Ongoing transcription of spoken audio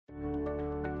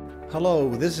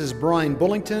Hello, this is Brian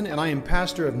Bullington, and I am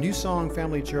pastor of New Song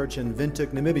Family Church in Windhoek,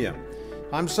 Namibia.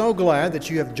 I'm so glad that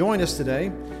you have joined us today,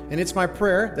 and it's my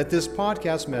prayer that this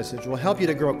podcast message will help you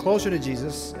to grow closer to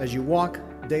Jesus as you walk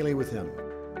daily with Him.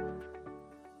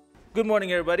 Good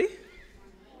morning, everybody.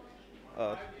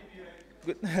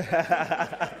 Good.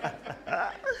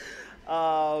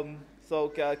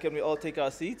 Can we all take our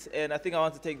seats? And I think I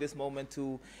want to take this moment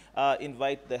to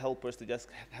invite the helpers to just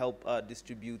help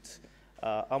distribute.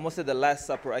 I almost said the Last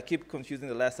Supper. I keep confusing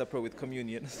the Last Supper with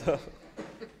communion. So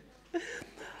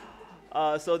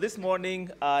this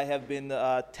morning I have been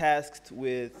tasked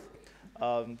with,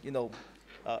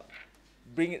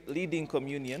 leading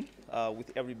communion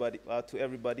with everybody to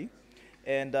everybody,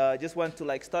 and I just want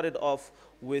to start it off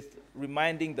with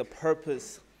reminding the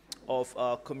purpose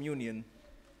of communion,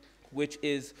 which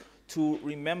is to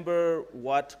remember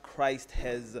what Christ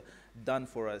has done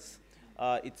for us.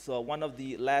 It's one of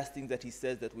the last things that he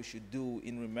says that we should do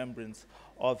in remembrance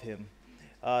of him.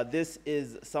 This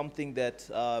is something that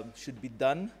should be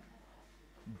done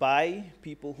by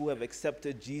people who have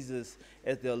accepted Jesus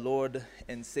as their Lord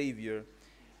and Savior.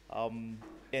 And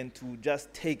to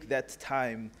just take that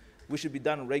time, we should be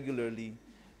done regularly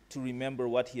to remember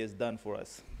what he has done for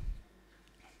us.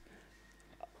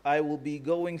 I will be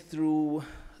going through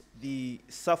the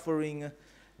suffering,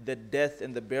 the death,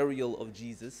 and the burial of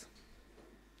Jesus.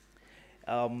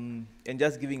 And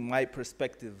just giving my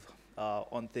perspective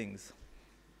on things.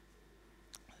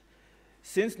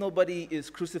 Since nobody is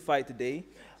crucified today,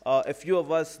 a few of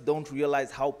us don't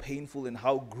realize how painful and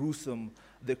how gruesome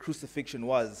the crucifixion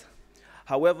was.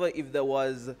 However, if there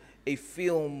was a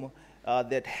film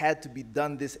that had to be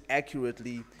done this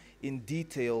accurately, in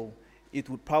detail, it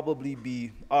would probably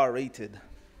be R-rated.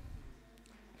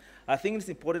 I think it's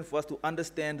important for us to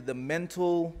understand the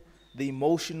mental, the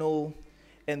emotional,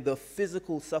 and the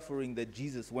physical suffering that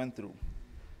Jesus went through.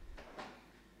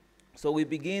 So we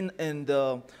begin in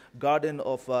the Garden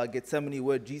of Gethsemane,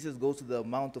 where Jesus goes to the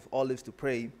Mount of Olives to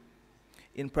pray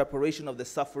in preparation of the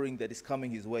suffering that is coming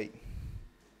his way.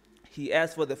 He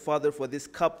asks for the Father for this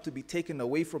cup to be taken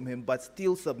away from him, but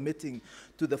still submitting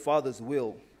to the Father's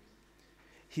will.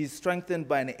 He's strengthened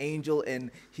by an angel, and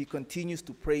he continues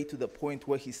to pray to the point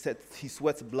where he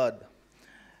sweats blood.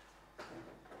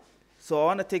 So I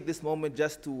want to take this moment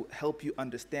just to help you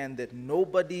understand that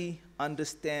nobody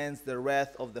understands the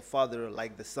wrath of the Father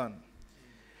like the Son.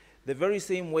 The very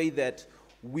same way that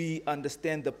we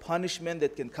understand the punishment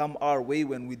that can come our way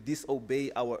when we disobey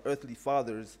our earthly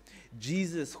fathers,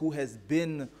 Jesus, who has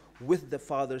been with the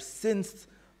Father since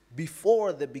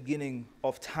before the beginning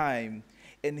of time,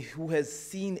 and who has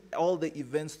seen all the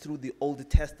events through the Old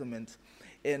Testament,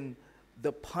 and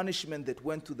the punishment that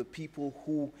went to the people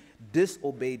who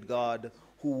disobeyed God,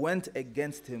 who went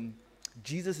against him,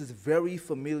 Jesus is very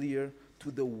familiar to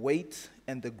the weight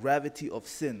and the gravity of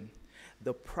sin,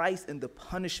 the price and the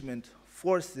punishment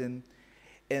for sin,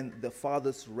 and the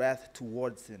Father's wrath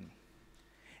towards sin.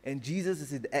 And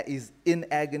Jesus is in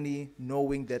agony,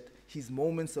 knowing that he's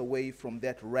moments away from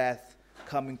that wrath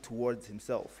coming towards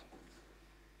himself.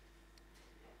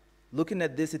 Looking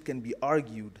at this, it can be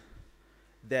argued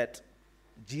that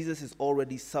Jesus is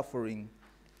already suffering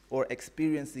or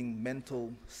experiencing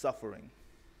mental suffering.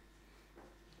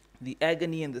 The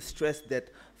agony and the stress that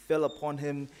fell upon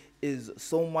him is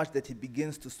so much that he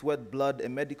begins to sweat blood, a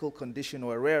medical condition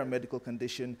or a rare medical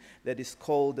condition that is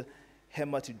called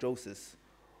hematidrosis,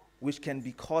 which can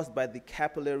be caused by the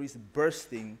capillaries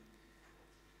bursting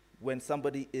when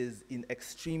somebody is in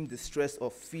extreme distress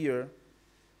or fear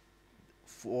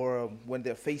for when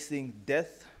they're facing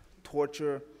death,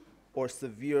 torture, or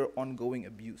severe ongoing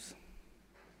abuse.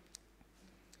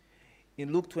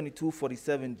 In Luke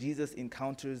 22:47, Jesus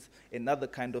encounters another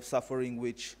kind of suffering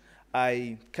which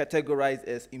I categorize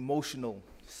as emotional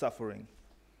suffering.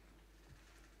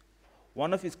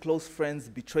 One of his close friends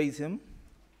betrays him,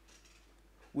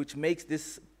 which makes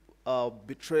this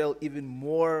betrayal even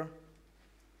more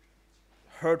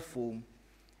hurtful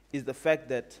is the fact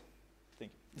that,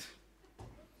 thank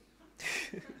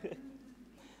you.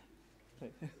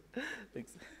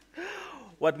 Thanks.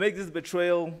 What makes this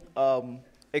betrayal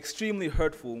extremely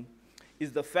hurtful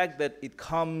is the fact that it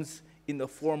comes in the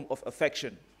form of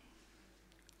affection.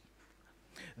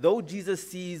 Though Jesus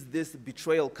sees this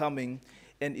betrayal coming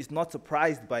and is not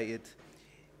surprised by it,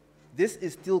 this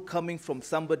is still coming from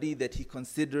somebody that he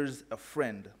considers a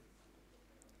friend.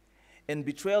 And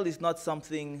betrayal is not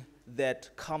something that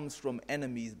comes from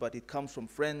enemies, but it comes from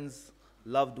friends,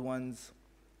 loved ones,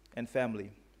 and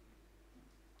family.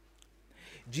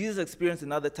 Jesus experienced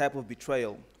another type of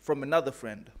betrayal from another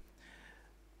friend,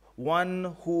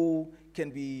 one who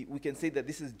we can say that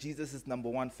this is Jesus' number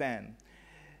one fan.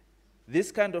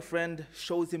 This kind of friend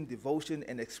shows him devotion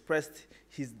and expressed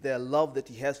their love that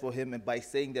he has for him, and by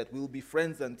saying that we'll be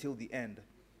friends until the end.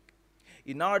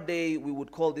 In our day, we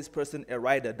would call this person a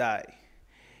ride or die.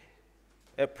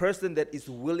 A person that is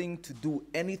willing to do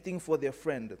anything for their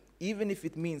friend, even if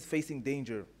it means facing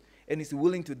danger, and is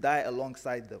willing to die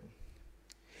alongside them.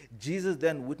 Jesus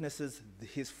then witnesses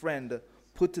his friend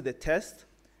put to the test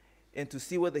and to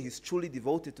see whether he's truly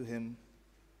devoted to him,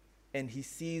 and he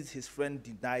sees his friend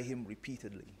deny him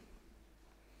repeatedly.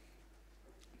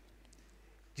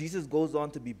 Jesus goes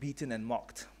on to be beaten and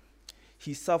mocked.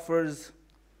 He suffers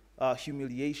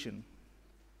humiliation.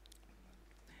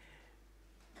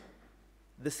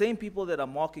 The same people that are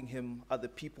mocking him are the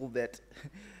people that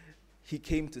he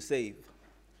came to save.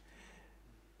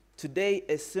 Today,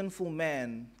 a sinful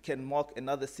man can mock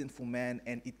another sinful man,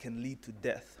 and it can lead to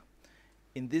death.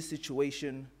 In this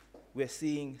situation, we're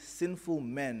seeing sinful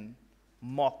men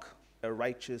mock a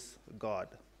righteous God.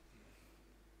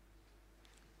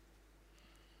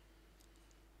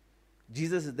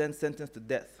 Jesus is then sentenced to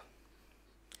death.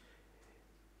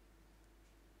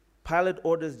 Pilate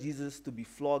orders Jesus to be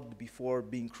flogged before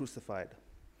being crucified.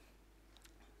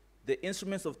 The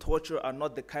instruments of torture are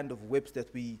not the kind of whips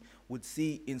that we would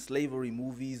see in slavery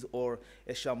movies or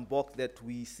a shambok that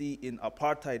we see in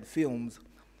apartheid films,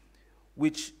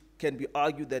 which can be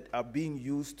argued that are being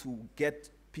used to get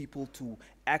people to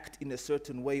act in a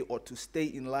certain way or to stay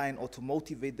in line or to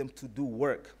motivate them to do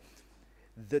work.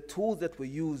 The tools that were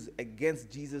used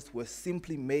against Jesus were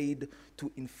simply made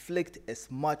to inflict as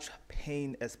much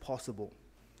pain as possible.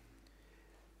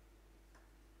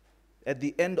 At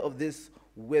the end of these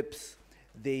whips,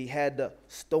 they had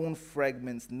stone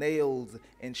fragments, nails,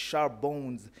 and sharp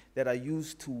bones that are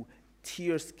used to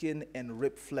tear skin and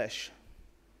rip flesh.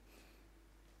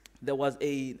 There was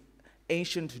an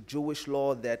ancient Jewish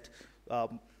law that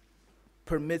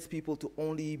permits people to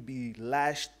only be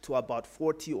lashed to about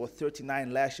 40 or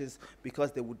 39 lashes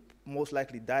because they would most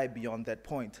likely die beyond that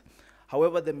point.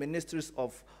 However, the ministers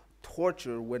of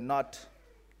torture were not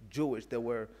Jewish. They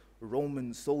were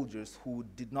Roman soldiers who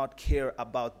did not care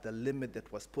about the limit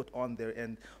that was put on there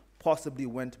and possibly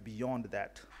went beyond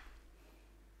that.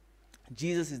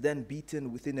 Jesus is then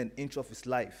beaten within an inch of his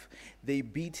life. They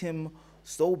beat him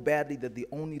so badly that they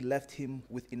only left him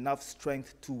with enough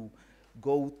strength to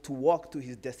walk to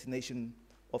his destination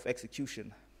of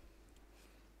execution.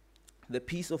 The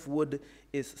piece of wood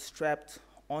is strapped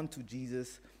onto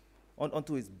Jesus,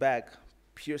 onto his back,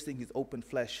 piercing his open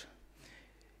flesh.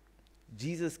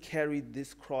 Jesus carried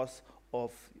this cross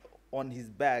on his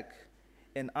back,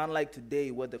 and unlike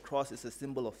today, where the cross is a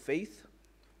symbol of faith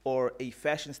or a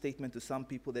fashion statement to some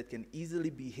people that can easily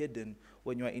be hidden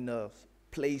when you are in a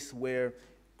place where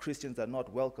Christians are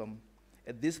not welcome,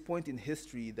 at this point in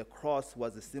history, the cross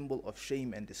was a symbol of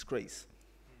shame and disgrace.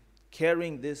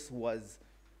 Carrying this was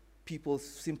people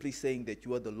simply saying that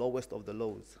you are the lowest of the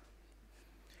lows.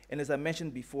 And as I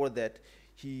mentioned before, that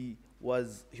he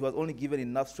was only given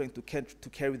enough strength to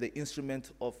carry the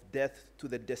instrument of death to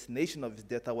the destination of his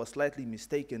death. I was slightly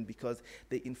mistaken because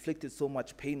they inflicted so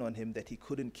much pain on him that he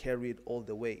couldn't carry it all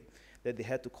the way, that they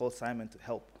had to call Simon to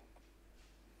help.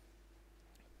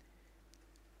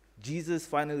 Jesus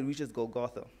finally reaches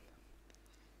Golgotha.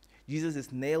 Jesus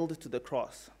is nailed to the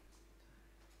cross.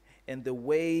 And the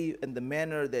way and the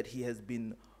manner that he has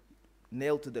been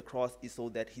nailed to the cross is so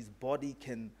that his body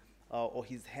can, or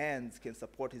his hands can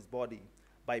support his body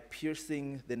by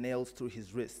piercing the nails through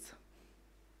his wrists.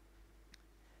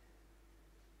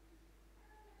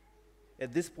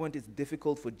 At this point, it's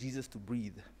difficult for Jesus to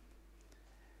breathe.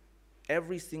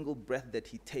 Every single breath that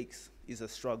he takes is a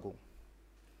struggle.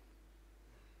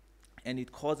 And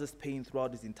it causes pain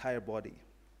throughout his entire body.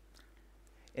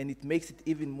 And it makes it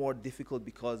even more difficult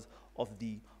because of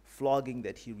the flogging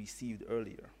that he received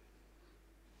earlier.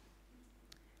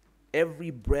 Every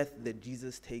breath that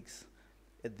Jesus takes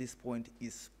at this point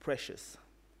is precious.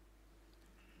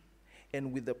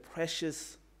 And with the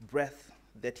precious breath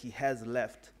that he has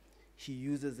left, he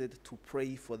uses it to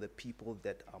pray for the people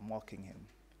that are mocking him.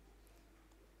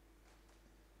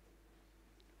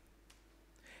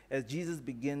 As Jesus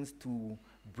begins to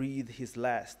breathe his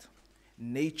last,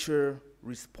 nature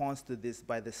responds to this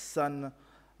by the sun,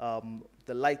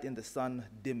 the light in the sun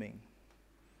dimming.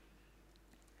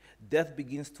 Death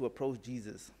begins to approach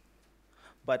Jesus,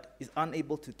 but is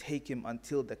unable to take him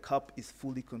until the cup is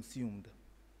fully consumed.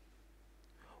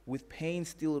 With pain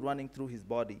still running through his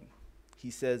body,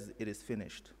 he says, "It is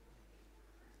finished."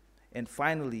 And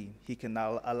finally, he can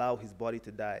now allow his body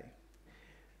to die.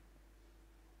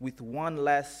 With one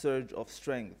last surge of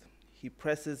strength, He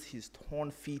presses his torn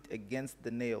feet against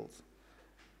the nails,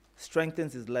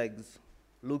 strengthens his legs,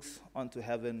 looks unto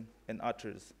heaven, and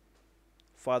utters,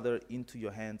 Father, into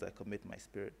your hands I commit my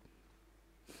spirit.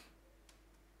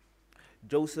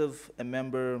 Joseph, a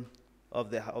member of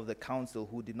the council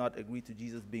who did not agree to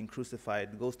Jesus being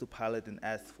crucified, goes to Pilate and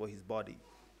asks for his body.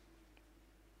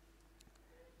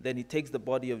 Then he takes the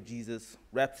body of Jesus,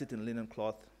 wraps it in linen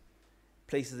cloth,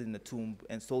 places it in the tomb,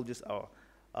 and soldiers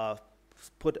are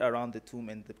put around the tomb,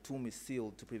 and the tomb is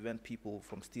sealed to prevent people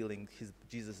from stealing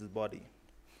Jesus' body.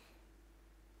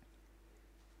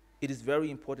 It is very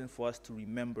important for us to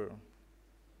remember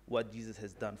what Jesus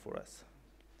has done for us.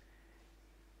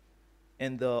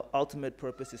 And the ultimate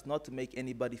purpose is not to make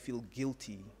anybody feel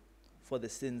guilty for the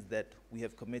sins that we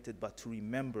have committed, but to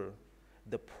remember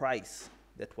the price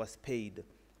that was paid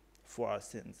for our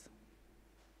sins.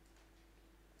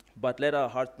 But let our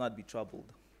hearts not be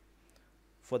troubled,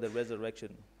 for the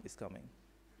resurrection is coming.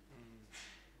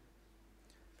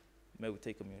 May we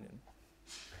take communion.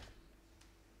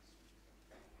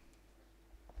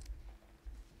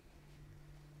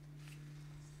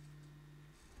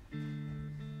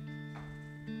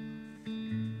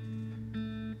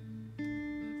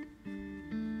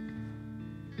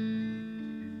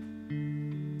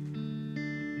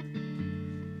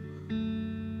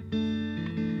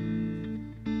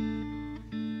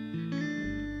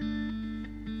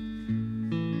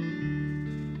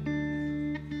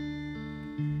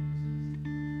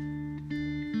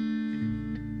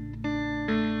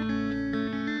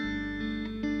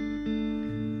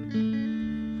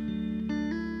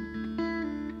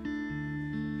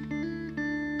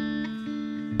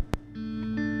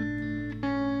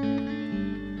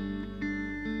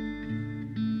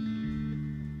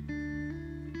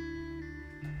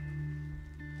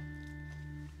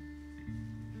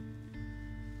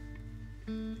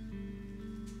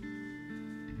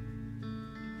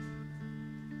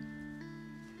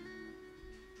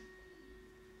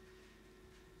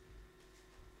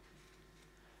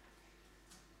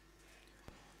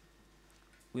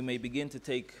 We may begin to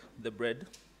take the bread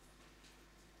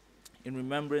in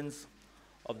remembrance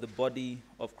of the body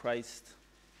of Christ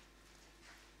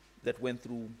that went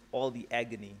through all the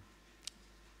agony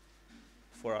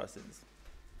for our sins.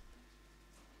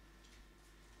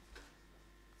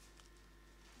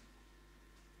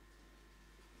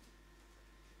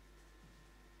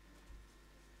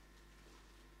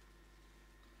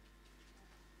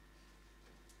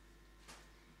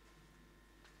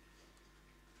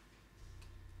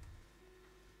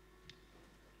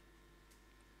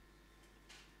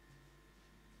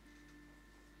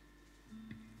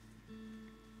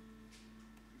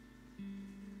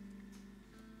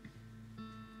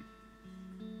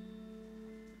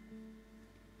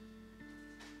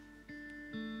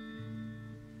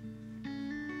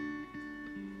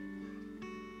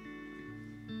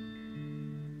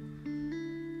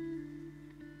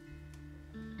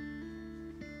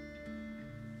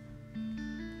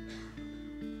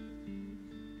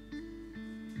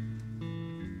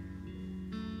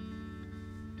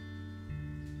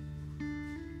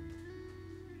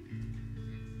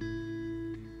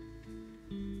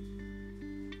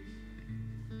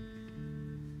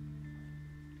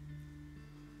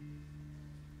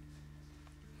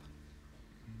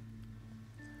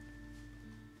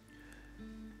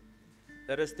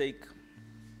 Let us take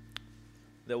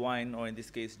the wine, or in this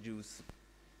case, juice,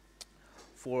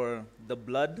 for the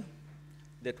blood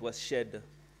that was shed,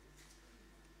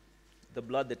 the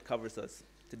blood that covers us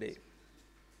today.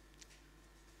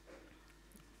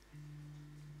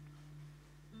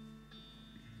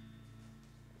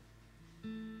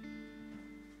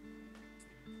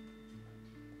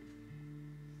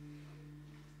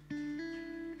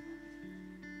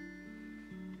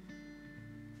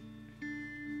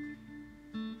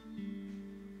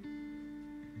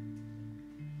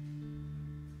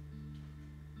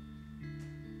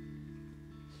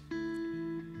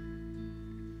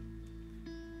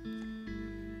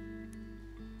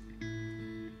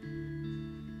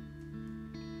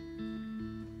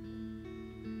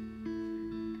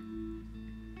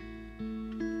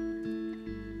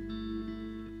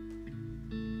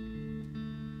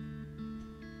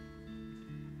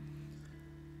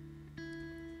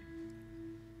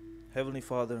 Heavenly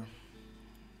Father,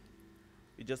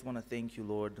 we just want to thank you,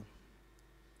 Lord,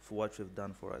 for what you've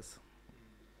done for us.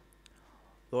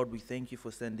 Lord, we thank you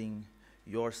for sending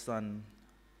your Son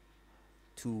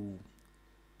to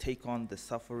take on the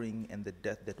suffering and the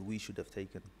death that we should have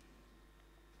taken.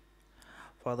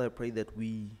 Father, I pray that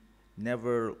we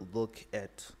never look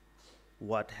at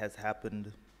what has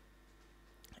happened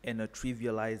and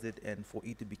trivialize it and for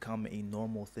it to become a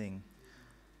normal thing.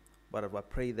 But I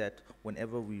pray that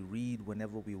whenever we read,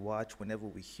 whenever we watch, whenever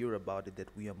we hear about it, that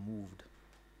we are moved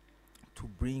to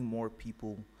bring more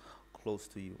people close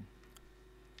to you.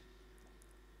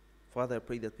 Father, I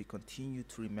pray that we continue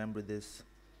to remember this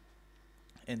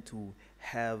and to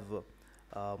have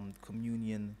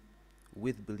communion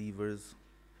with believers,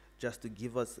 just to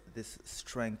give us this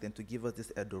strength and to give us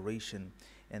this adoration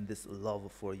and this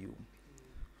love for you.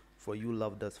 For you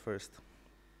loved us first.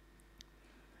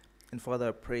 And Father,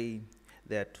 I pray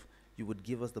that you would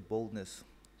give us the boldness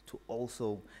to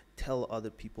also tell other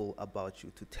people about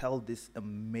you, to tell this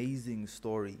amazing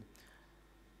story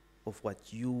of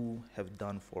what you have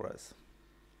done for us.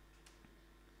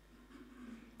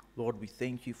 Lord, we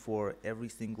thank you for every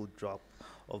single drop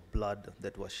of blood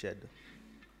that was shed.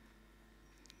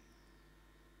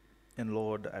 And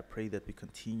Lord, I pray that we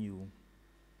continue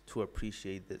to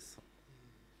appreciate this.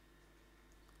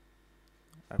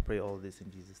 I pray all this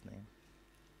in Jesus' name.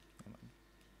 Amen.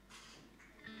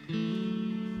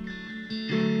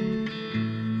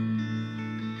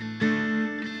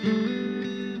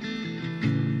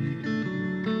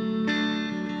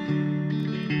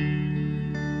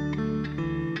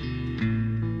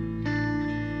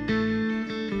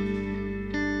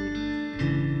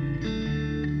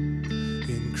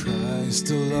 In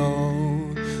Christ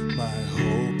alone, my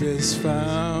hope is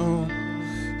found.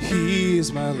 He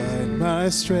is my light, my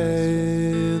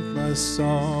strength, my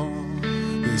song.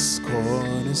 This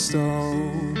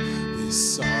cornerstone,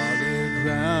 this solid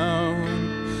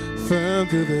ground, firm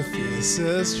through the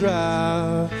fiercest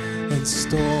drought and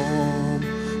storm.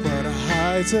 What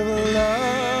heights of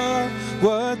love,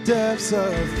 what depths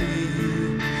of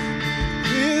thee.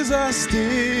 Is I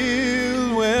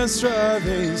still when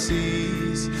striving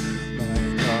cease. My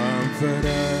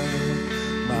comforter,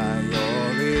 my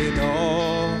all in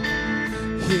all.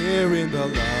 Here in the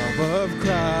love of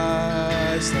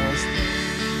Christ I'll stand.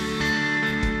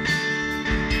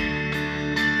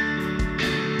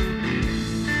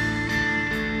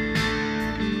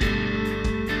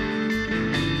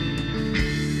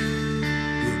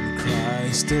 In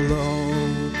Christ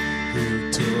alone,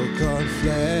 who took on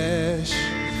flesh,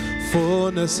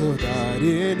 fullness of God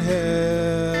in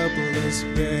helpless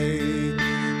babe,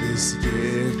 this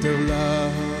gift of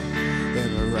love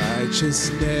and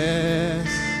righteousness,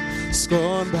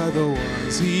 scorned by the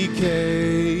ones he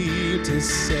came to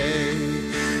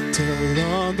save. Till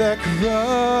on the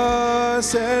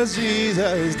cross as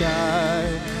Jesus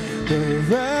died, the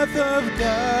wrath of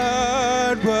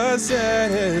God was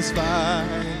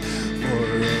satisfied. For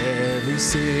every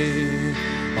sin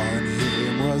on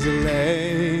him was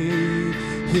laid.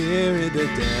 Here in the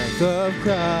death of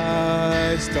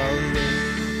Christ I'll live.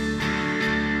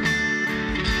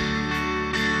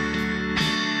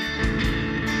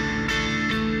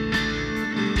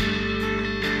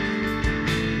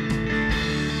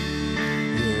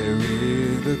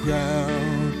 The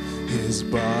ground his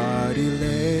body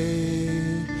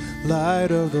lay,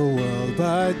 light of the world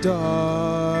by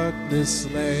darkness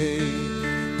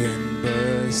slain, then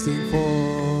bursting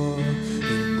forth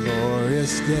in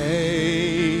glorious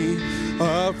day,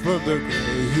 up from the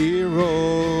grave he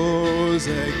rose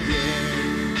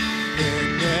again.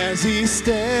 And as he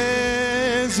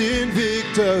stands in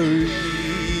victory,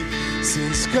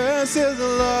 since curse has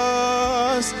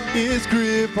lost its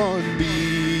grip on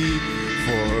me,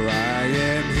 for I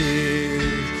am his,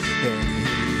 and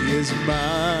he is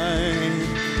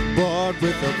mine, bought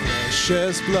with the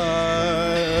precious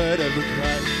blood of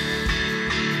Christ.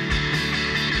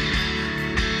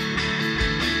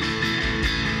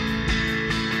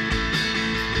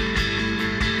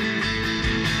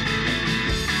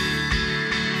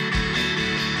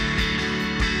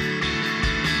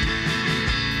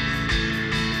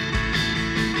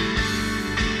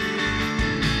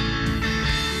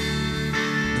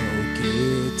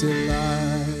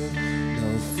 Delight,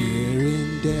 no fear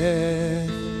in death.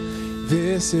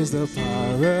 This is the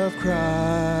power of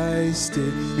Christ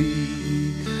in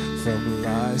me. From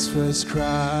life's first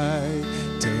cry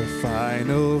to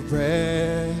final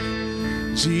breath,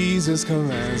 Jesus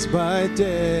commands my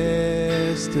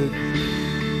destiny.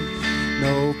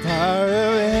 No power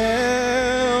of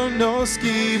hell, no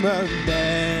scheme of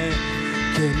man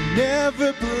can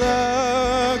never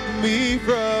pluck me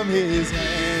from his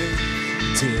hand.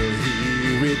 Till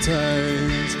he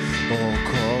returns or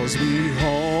calls me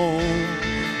home,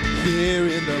 here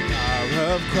in the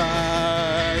power of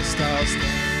Christ I'll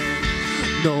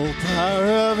stand. No power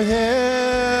of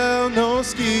hell, no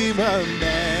scheme of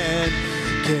man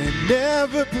can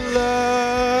never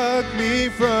pluck me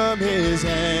from his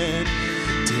hand.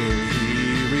 Till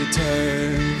he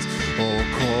returns or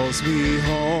calls me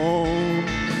home,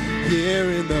 here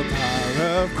in the power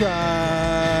of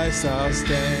Christ I'll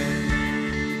stand.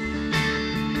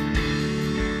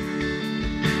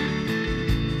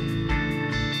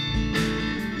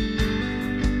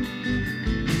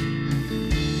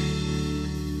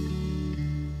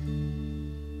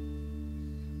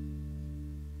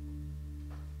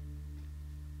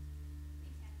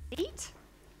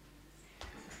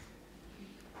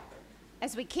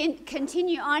 As we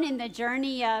continue on in the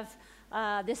journey of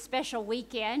this special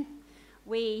weekend,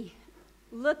 we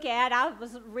look at, I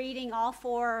was reading all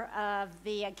four of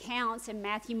the accounts in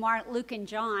Matthew, Mark, Luke, and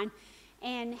John,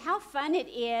 and how fun it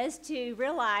is to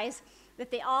realize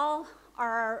that they all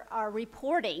are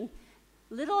reporting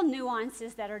little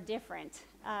nuances that are different,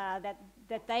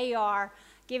 that they are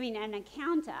giving an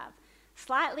account of,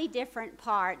 slightly different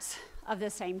parts of the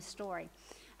same story.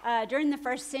 During the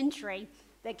first century,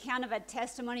 the account of a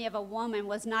testimony of a woman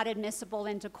was not admissible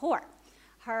into court.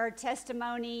 Her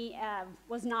testimony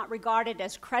was not regarded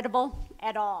as credible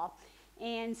at all.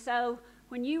 And so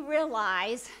when you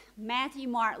realize Matthew,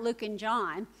 Mark, Luke, and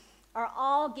John are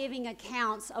all giving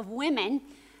accounts of women,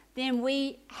 then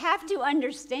we have to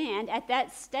understand at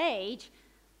that stage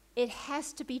it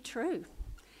has to be true.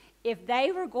 If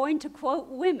they were going to quote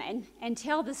women and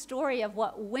tell the story of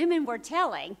what women were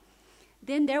telling,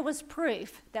 then there was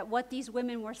proof that what these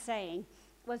women were saying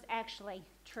was actually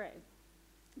true.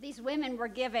 These women were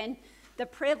given the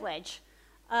privilege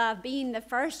of being the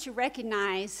first to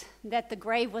recognize that the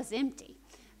grave was empty,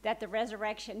 that the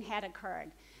resurrection had occurred.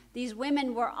 These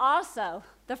women were also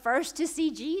the first to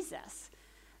see Jesus.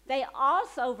 They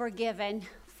also were given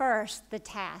first the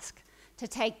task to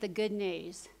take the good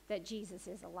news that Jesus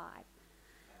is alive.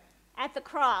 At the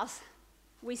cross,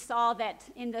 we saw that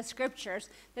in the scriptures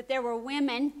that there were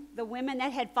women, the women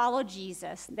that had followed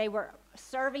Jesus. They were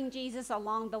serving Jesus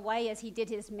along the way as he did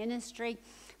his ministry.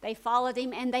 They followed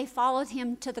him, and they followed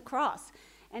him to the cross.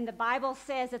 And the Bible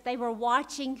says that they were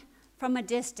watching from a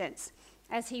distance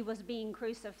as he was being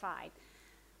crucified.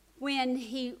 When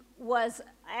he was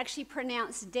actually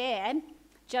pronounced dead,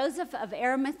 Joseph of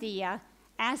Arimathea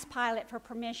asked Pilate for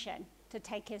permission to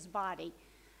take his body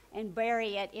and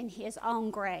bury it in his own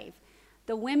grave.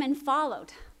 The women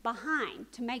followed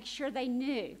behind to make sure they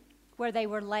knew where they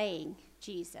were laying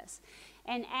Jesus.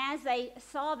 And as they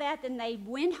saw that, then they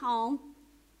went home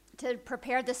to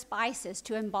prepare the spices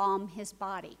to embalm his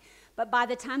body. But by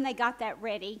the time they got that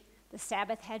ready, the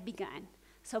Sabbath had begun.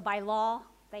 So by law,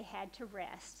 they had to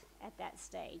rest at that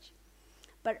stage.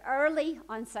 But early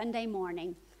on Sunday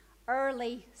morning,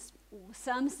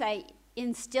 some say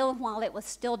while it was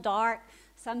still dark,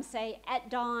 some say at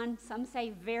dawn, some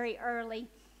say very early,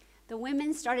 the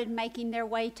women started making their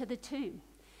way to the tomb.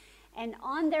 And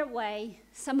on their way,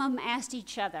 some of them asked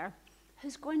each other,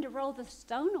 who's going to roll the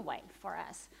stone away for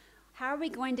us? How are we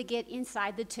going to get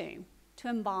inside the tomb to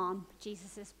embalm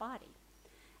Jesus' body?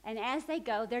 And as they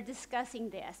go, they're discussing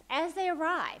this. As they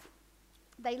arrive,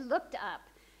 they looked up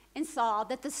and saw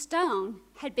that the stone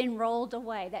had been rolled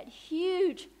away. That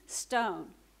huge stone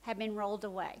had been rolled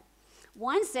away.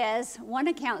 One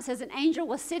account says an angel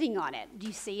was sitting on it. Do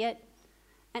you see it?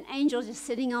 An angel just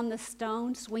sitting on the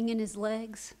stone, swinging his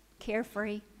legs,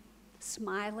 carefree,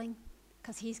 smiling,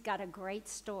 because he's got a great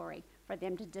story for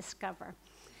them to discover.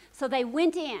 So they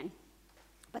went in,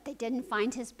 but they didn't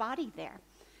find his body there.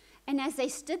 And as they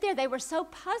stood there, they were so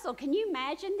puzzled. Can you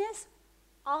imagine this?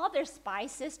 All their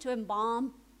spices to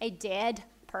embalm a dead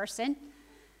person,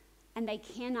 and they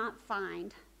cannot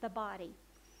find the body.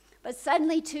 But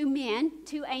suddenly two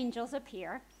angels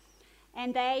appear,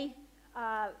 and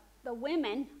the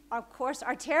women, of course,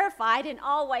 are terrified, and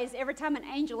always, every time an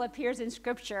angel appears in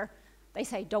Scripture, they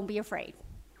say, don't be afraid,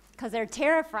 because they're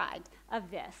terrified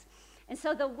of this. And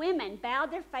so the women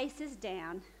bowed their faces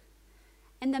down,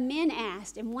 and the men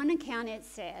asked, in one account it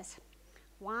says,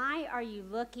 why are you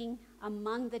looking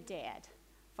among the dead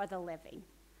for the living?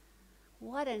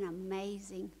 What an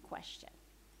amazing question.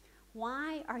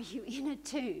 Why are you in a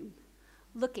tomb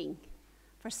looking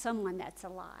for someone that's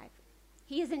alive?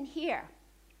 He isn't here.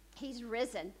 He's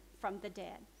risen from the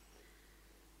dead.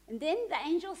 And then the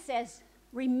angel says,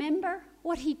 remember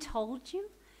what he told you?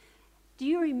 Do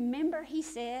you remember he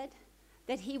said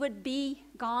that he would be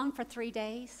gone for 3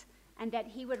 days and that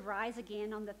he would rise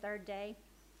again on the third day?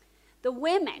 The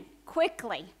women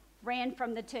quickly ran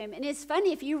from the tomb. And it's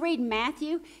funny, if you read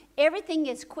Matthew, everything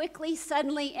is quickly,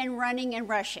 suddenly, and running and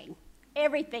rushing.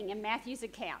 Everything in Matthew's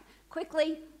account.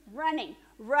 Quickly, running,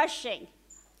 rushing,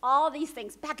 all these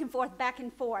things, back and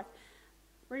forth,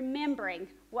 remembering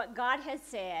what God had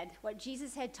said, what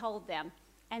Jesus had told them,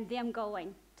 and them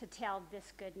going to tell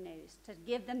this good news, to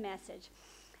give the message.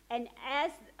 And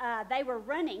as they were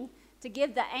running to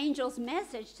give the angel's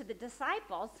message to the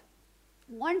disciples,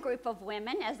 one group of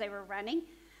women, as they were running,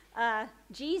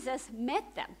 Jesus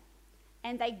met them,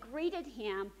 and they greeted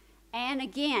him, and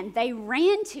again, they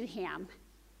ran to him,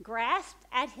 grasped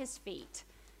at his feet,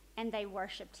 and they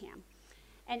worshiped him.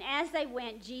 And as they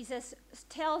went, Jesus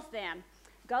tells them,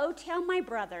 "Go tell my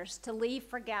brothers to leave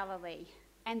for Galilee,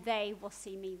 and they will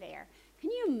see me there." Can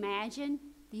you imagine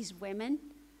these women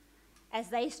as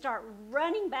they start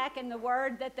running back, in the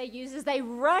word that they use is they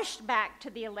rushed back to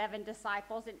the 11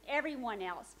 disciples and everyone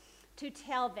else to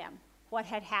tell them what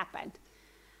had happened.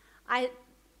 I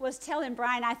was telling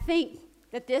Brian, I think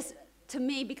that this, to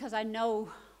me, because I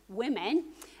know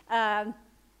women,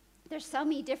 there's so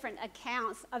many different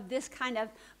accounts of this kind of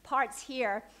parts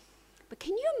here. But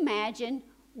can you imagine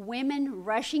women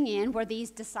rushing in where these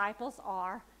disciples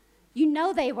are? You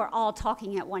know they were all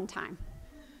talking at one time.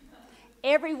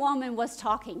 Every woman was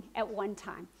talking at one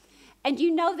time. And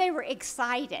you know they were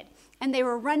excited, and they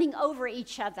were running over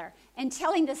each other and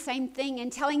telling the same thing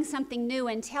and telling something new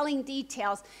and telling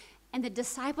details. And the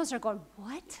disciples are going,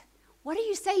 "What? What are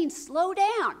you saying? Slow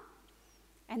down."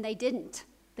 And they didn't.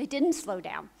 They didn't slow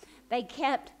down. They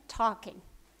kept talking.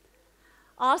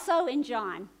 Also in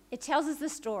John, it tells us the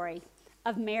story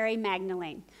of Mary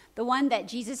Magdalene, the one that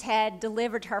Jesus had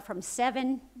delivered her from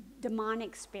 7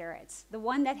 demonic spirits, the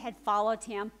one that had followed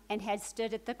him and had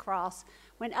stood at the cross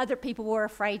when other people were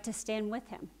afraid to stand with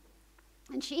him.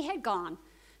 And she had gone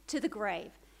to the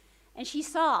grave, and she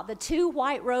saw the 2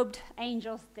 white-robed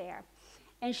angels there.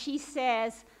 And she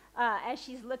says, as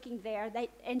she's looking there,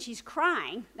 and she's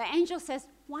crying, the angel says,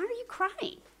 "Why are you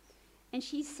crying?" And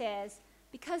she says,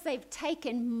 "Because they've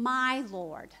taken my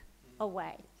Lord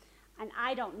away, and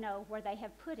I don't know where they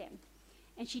have put him."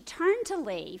 And she turned to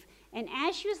leave, and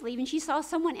as she was leaving, she saw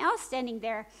someone else standing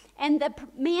there, and the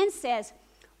man says,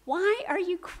 "Why are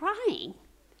you crying?"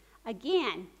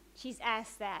 Again, she's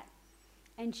asked that.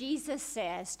 And Jesus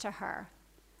says to her,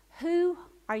 "Who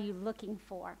are you looking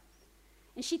for?"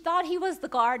 And she thought he was the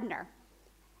gardener.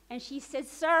 And she said,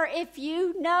 "Sir, if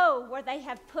you know where they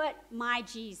have put my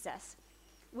Jesus,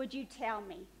 would you tell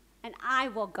me? And I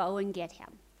will go and get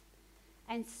him."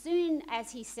 And soon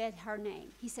as he said her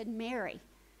name, he said, "Mary."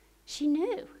 She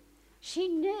knew. She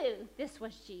knew this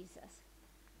was Jesus.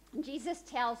 And Jesus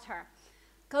tells her,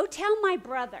 "Go tell my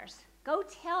brothers, go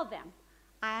tell them,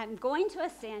 I am going to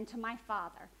ascend to my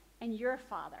Father and your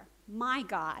Father, my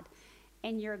God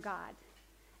and your God."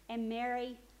 And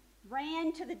Mary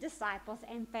ran to the disciples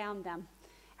and found them.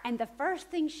 And the first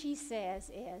thing she says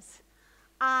is,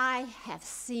 "I have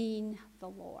seen the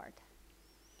Lord."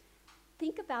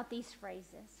 Think about these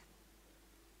phrases.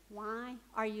 Why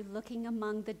are you looking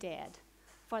among the dead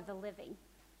for the living?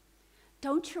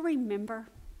 Don't you remember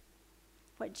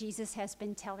what Jesus has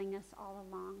been telling us all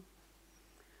along?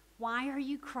 Why are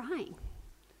you crying?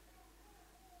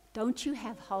 Don't you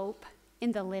have hope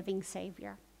in the living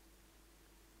Savior?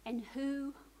 And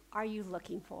who are you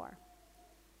looking for?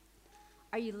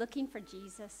 Are you looking for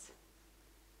Jesus?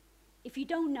 If you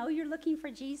don't know you're looking for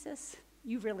Jesus,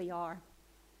 you really are.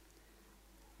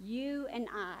 You and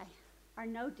I are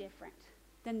no different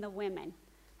than the women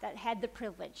that had the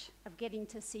privilege of getting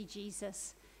to see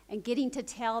Jesus and getting to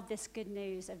tell this good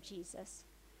news of Jesus.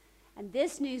 And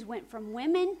this news went from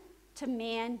women to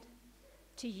men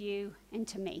to you and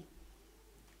to me.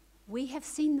 We have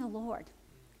seen the Lord.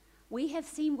 We have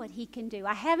seen what he can do.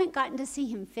 I haven't gotten to see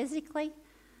him physically,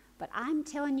 but I'm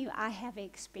telling you, I have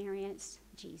experienced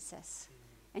Jesus,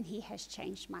 and he has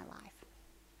changed my life.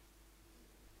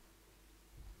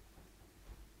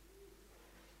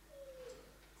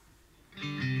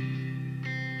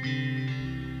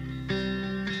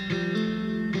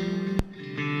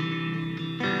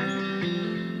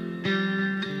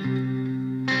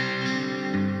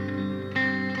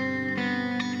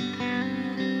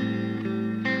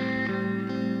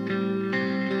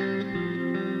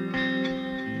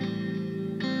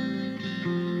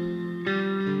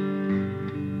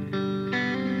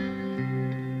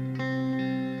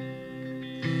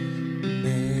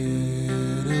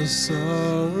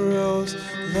 Sorrows,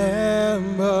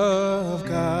 Lamb of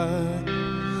God,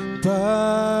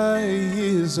 by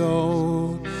his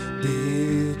own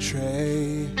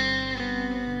betrayed,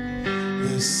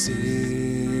 the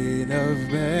sin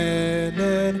of man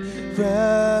and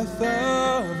wrath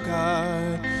of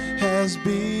God has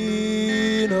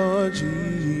been on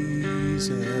Jesus'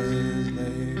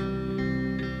 laid.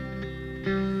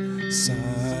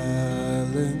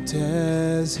 Silent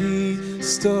as he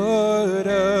stood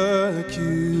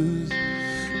accused,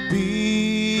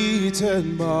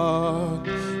 beaten, mocked,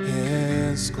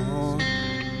 and scorn,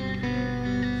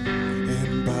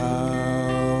 and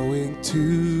bowing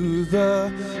to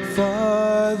the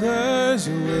Father's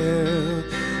will,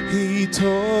 he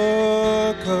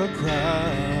took a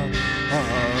crown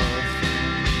of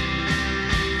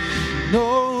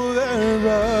know the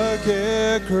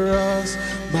rugged cross,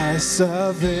 my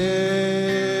salvation,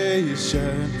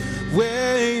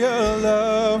 where your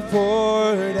love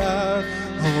poured out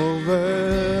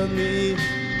over me.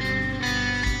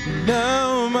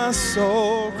 Now my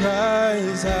soul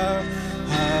cries out,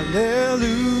 hallelujah,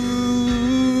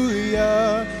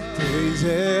 praise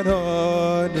and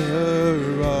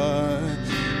honor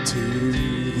unto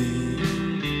thee.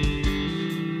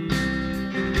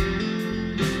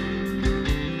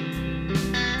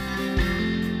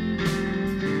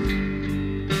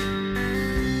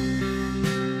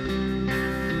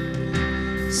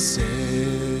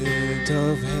 Sent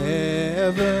of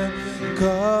heaven,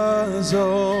 God's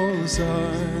own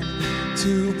Son,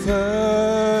 to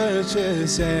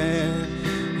purchase and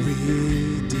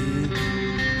redeem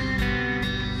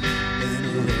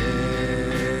and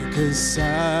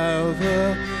reconcile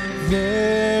the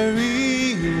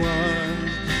very one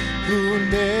who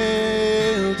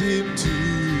nailed him to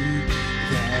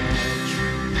that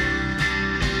tree.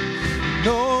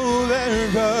 Know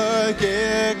that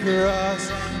rugged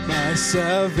cross, my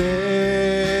salvation,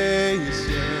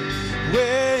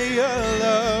 where your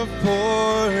love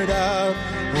poured out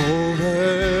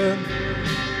over me.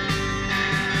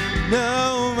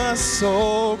 Now my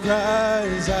soul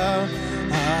cries out,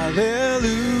 hallelujah,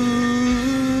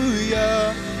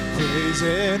 praise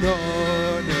and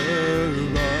honor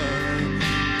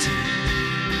unto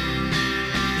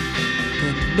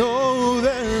you. Know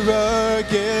that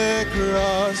rugged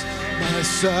cross, my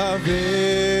salvation,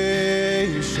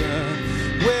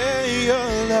 where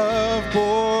your love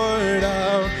poured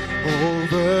out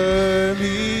over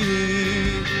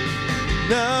me.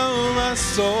 Now my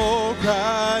soul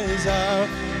cries out,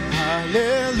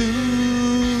 hallelujah,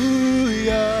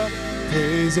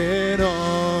 praise and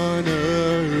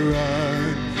honor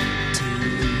unto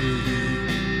thee.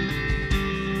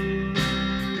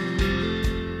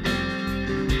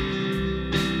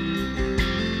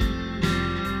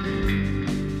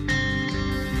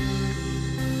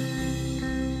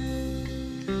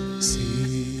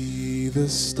 See, the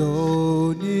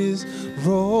stone is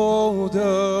rolled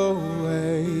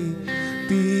away.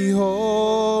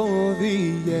 Behold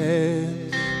the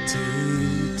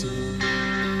empty tomb.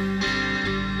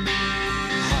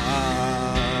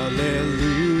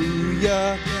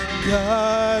 Hallelujah,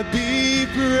 God be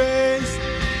praised.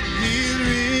 He's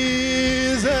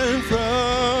risen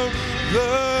from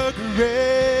the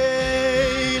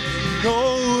grave.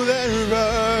 Know that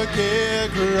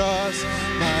rugged cross,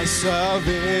 my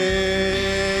salvation,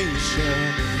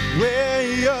 where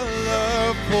your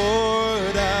love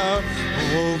poured out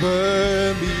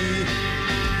over me.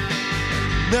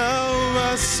 Now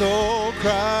my soul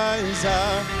cries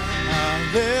out,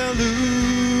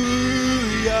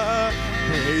 hallelujah,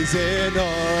 praise and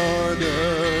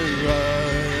honor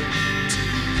unto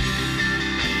you.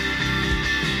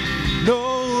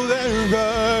 Know that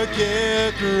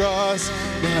rugged cross,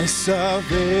 my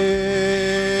salvation,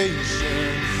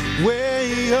 where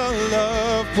your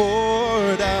love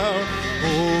poured out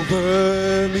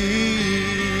over me.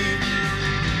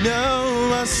 Now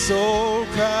my soul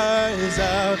cries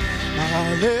out,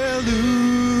 hallelujah,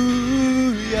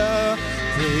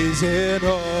 praise and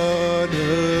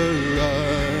honor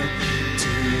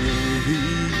unto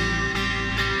thee.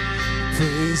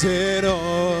 Praise and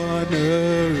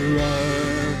honor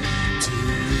unto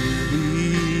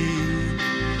thee.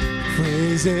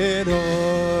 Praise and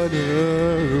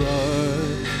honor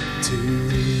unto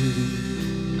thee.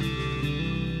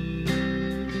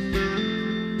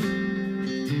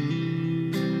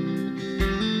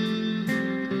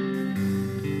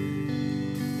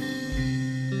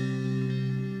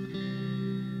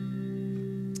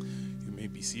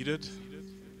 Seated.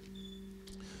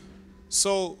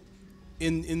 So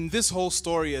in this whole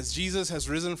story, as Jesus has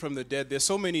risen from the dead, there's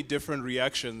so many different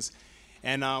reactions.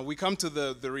 And we come to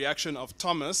the reaction of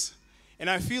Thomas, and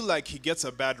I feel like he gets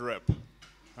a bad rep,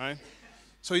 right?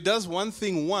 So he does one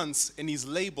thing once, and he's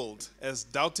labeled as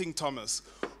Doubting Thomas.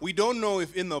 We don't know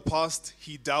if in the past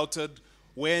he doubted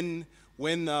when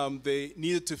they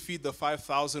needed to feed the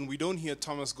 5,000. We don't hear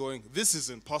Thomas going, this is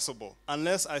impossible.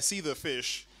 Unless I see the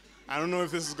fish, I don't know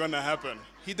if this is going to happen.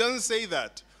 He doesn't say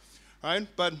that, right?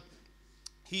 But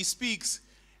he speaks,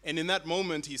 and in that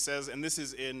moment he says, and this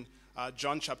is in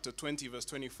John chapter 20, verse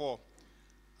 24.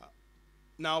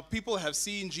 Now, people have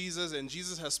seen Jesus, and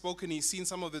Jesus has spoken. He's seen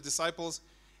some of the disciples,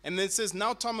 And then it says,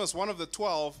 now Thomas, one of the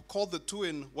 12, called the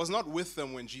twin, was not with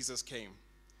them when Jesus came.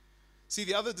 See,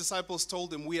 the other disciples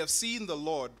told him, we have seen the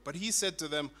Lord. But he said to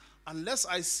them, unless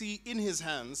I see in his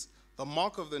hands the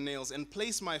mark of the nails, and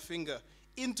place my finger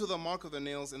into the mark of the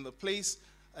nails and place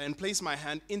my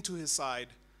hand into his side,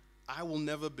 I will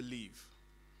never believe.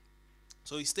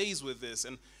 So he stays with this.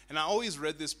 And I always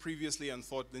read this previously and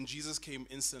thought, then Jesus came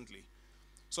instantly.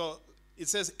 So it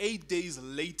says 8 days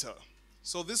later.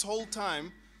 So this whole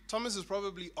time, Thomas is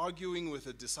probably arguing with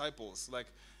the disciples. Like,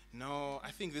 no,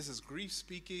 I think this is grief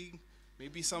speaking.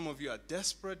 Maybe some of you are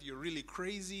desperate. You're really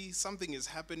crazy. Something is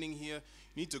happening here.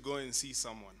 You need to go and see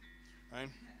someone. Right?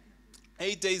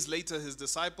 8 days later, his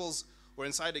disciples were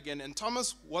inside again, and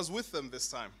Thomas was with them this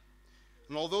time.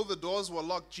 And although the doors were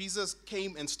locked, Jesus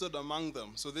came and stood among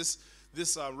them. So this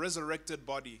resurrected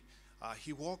body,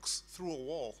 he walks through a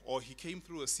wall, or he came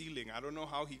through a ceiling. I don't know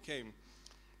how he came.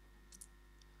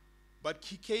 But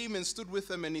he came and stood with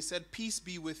them, and he said, peace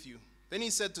be with you. Then he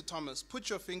said to Thomas, put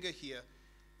your finger here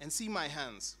and see my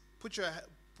hands. Put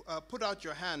out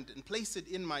your hand and place it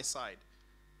in my side.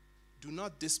 Do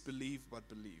not disbelieve, but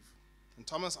believe. And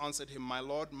Thomas answered him, my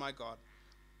Lord, my God.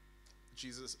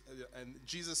 And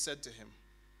Jesus said to him,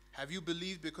 have you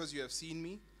believed because you have seen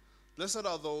me? Blessed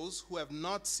are those who have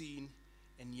not seen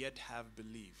and yet have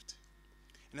believed.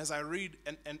 And as I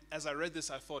read this,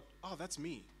 I thought, oh, that's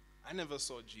me. I never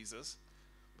saw Jesus,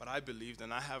 but I believed,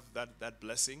 and I have that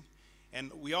blessing.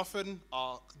 And we often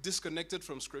are disconnected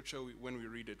from Scripture when we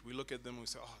read it. We look at them and we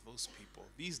say, oh, those people,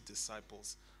 these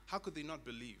disciples, how could they not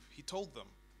believe? He told them.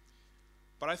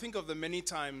 But I think of the many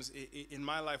times in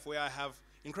my life where I have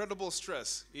incredible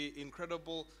stress,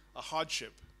 incredible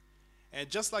hardship. And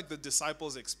just like the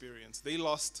disciples' experience, they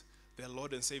lost their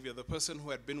Lord and Savior, the person who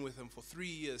had been with them for 3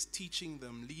 years, teaching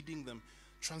them, leading them,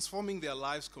 transforming their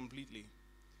lives completely.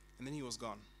 And then he was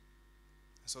gone.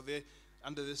 So they're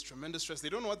under this tremendous stress. They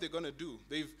don't know what they're going to do.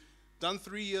 They've done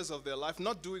 3 years of their life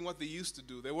not doing what they used to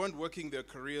do. They weren't working their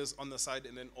careers on the side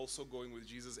and then also going with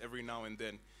Jesus every now and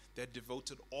then. They had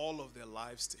devoted all of their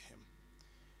lives to him.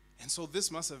 And so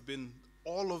this must have been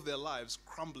all of their lives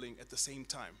crumbling at the same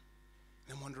time.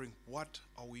 And I'm wondering, what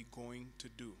are we going to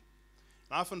do?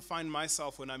 And I often find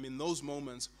myself when I'm in those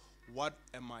moments, what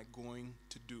am I going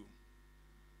to do?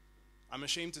 I'm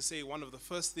ashamed to say one of the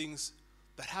first things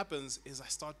that happens is I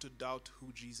start to doubt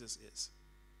who Jesus is.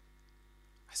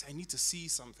 I say, I need to see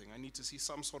something. I need to see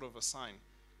some sort of a sign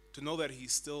to know that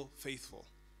he's still faithful.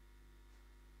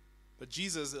 But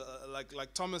Jesus,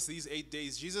 like Thomas these 8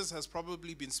 days, Jesus has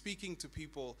probably been speaking to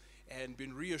people and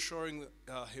been reassuring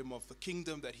him of the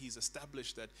kingdom that he's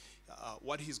established, that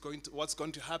what's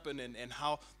going to happen and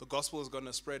how the gospel is going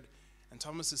to spread. And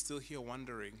Thomas is still here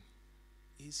wondering,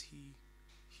 is he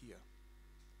here?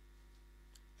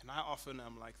 And I often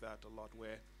am like that a lot,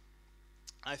 where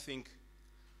I think,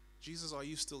 Jesus, are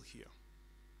you still here?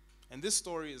 And this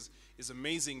story is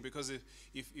amazing because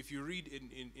if you read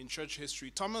in church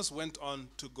history, Thomas went on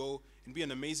to go and be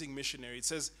an amazing missionary. It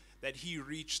says that he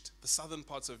reached the southern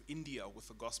parts of India with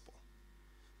the gospel.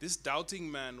 This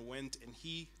doubting man went and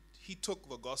he took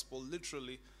the gospel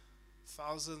literally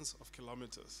thousands of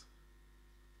kilometers.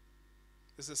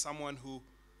 This is someone who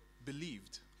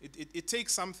believed. It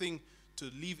takes something to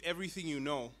leave everything you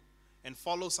know and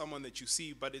follow someone that you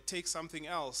see, but it takes something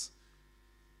else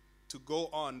to go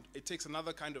on. It takes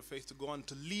another kind of faith to go on,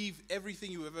 to leave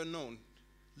everything you've ever known.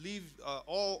 Leave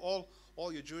all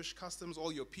your Jewish customs,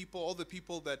 all your people, all the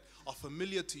people that are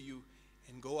familiar to you,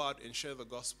 and go out and share the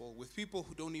gospel with people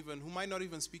who might not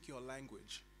even speak your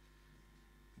language.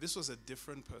 This was a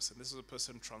different person. This is a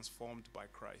person transformed by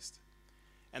Christ.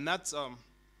 And that's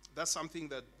something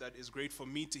that is great for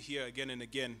me to hear again and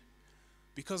again,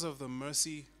 because of the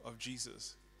mercy of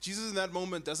Jesus. Jesus in that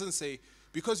moment doesn't say,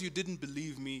 because you didn't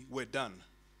believe me, we're done,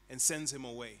 and sends him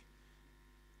away.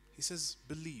 He says,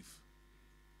 believe.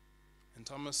 And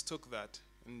Thomas took that,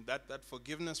 and that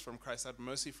forgiveness from Christ, that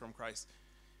mercy from Christ.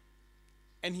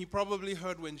 And he probably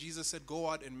heard when Jesus said, go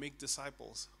out and make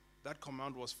disciples. That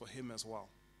command was for him as well.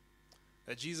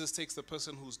 That Jesus takes the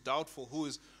person who's doubtful, who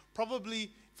is probably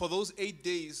for those 8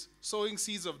 days sowing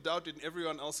seeds of doubt in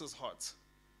everyone else's hearts,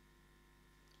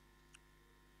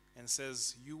 and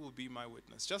says, you will be my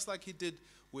witness. Just like he did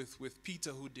with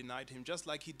Peter, who denied him. Just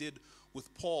like he did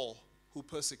with Paul, who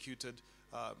persecuted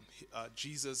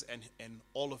Jesus and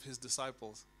all of his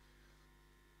disciples.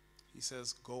 He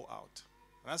says, go out.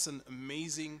 And that's an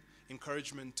amazing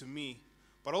encouragement to me,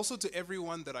 but also to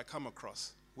everyone that I come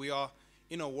across. We are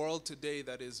in a world today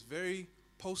that is very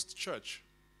post-church,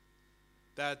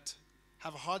 that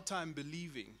have a hard time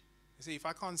believing. They say, if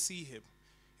I can't see him,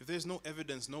 if there's no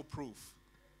evidence, no proof,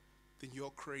 then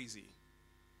you're crazy.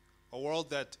 A world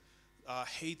that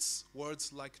hates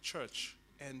words like church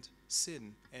and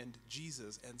sin and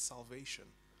Jesus and salvation.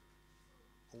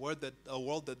 A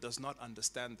world that does not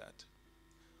understand that.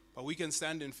 But we can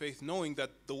stand in faith knowing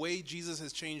that the way Jesus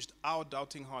has changed our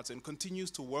doubting hearts and continues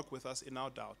to work with us in our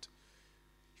doubt,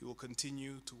 he will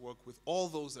continue to work with all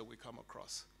those that we come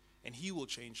across. And he will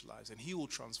change lives and he will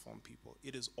transform people.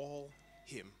 It is all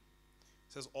him.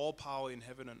 It says all power in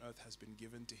heaven and earth has been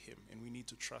given to him, and we need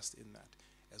to trust in that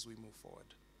as we move forward.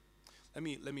 Let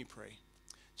me pray.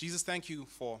 Jesus, thank you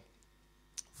for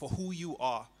who you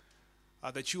are,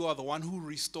 that you are the one who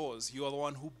restores, you are the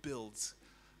one who builds.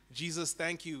 Jesus,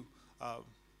 thank you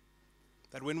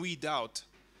that when we doubt,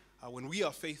 when we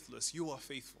are faithless, you are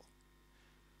faithful.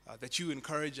 That you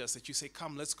encourage us, that you say,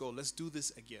 come, let's go, let's do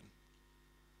this again.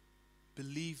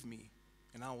 Believe me,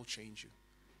 and I will change you.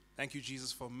 Thank you,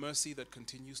 Jesus, for mercy that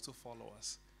continues to follow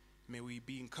us. May we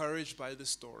be encouraged by this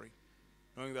story,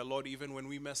 knowing that, Lord, even when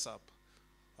we mess up,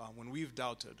 when we've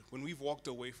doubted, when we've walked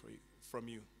away from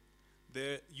you,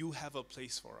 there you have a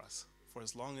place for us for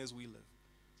as long as we live.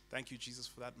 Thank you, Jesus,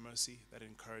 for that mercy, that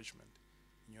encouragement.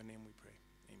 In your name we pray.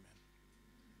 Amen.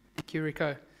 Thank you,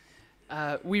 Rico.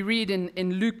 We read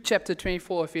in Luke chapter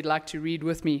 24, if you'd like to read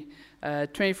with me,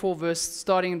 24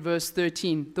 starting in verse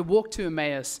 13, the walk to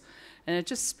Emmaus. And it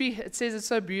says it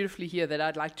so beautifully here that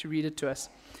I'd like to read it to us.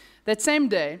 That same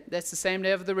day, that's the same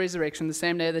day of the resurrection, the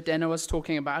same day that Dana was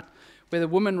talking about, where the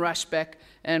woman rushed back.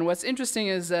 And what's interesting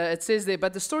is it says there,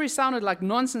 but the story sounded like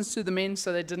nonsense to the men,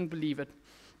 so they didn't believe it.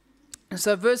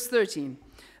 So verse 13,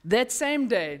 that same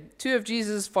day, 2 of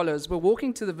Jesus' followers were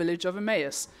walking to the village of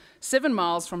Emmaus, 7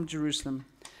 miles from Jerusalem.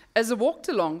 As they walked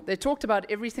along, they talked about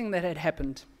everything that had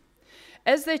happened.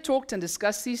 As they talked and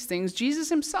discussed these things, Jesus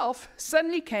himself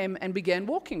suddenly came and began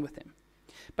walking with them.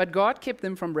 But God kept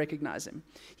them from recognizing him.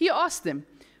 He asked them,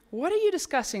 "What are you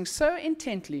discussing so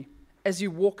intently as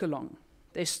you walk along?"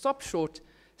 They stopped short,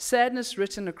 sadness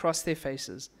written across their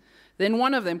faces. Then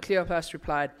one of them, Cleopas,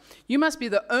 replied, "You must be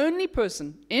the only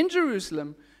person in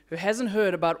Jerusalem who hasn't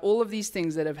heard about all of these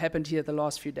things that have happened here the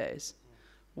last few days."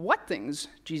 "What things?"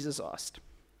 Jesus asked.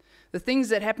 "The things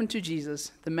that happened to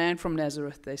Jesus, the man from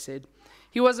Nazareth," they said.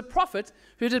 "He was a prophet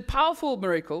who did powerful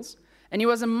miracles, and he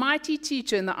was a mighty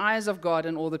teacher in the eyes of God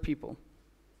and all the people.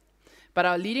 But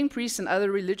our leading priests and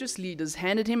other religious leaders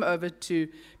handed him over to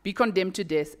be condemned to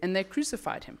death, and they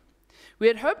crucified him. We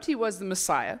had hoped he was the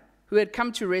Messiah who had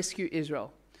come to rescue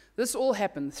Israel. This all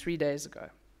happened 3 days ago.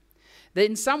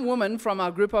 Then some women from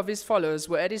our group of his followers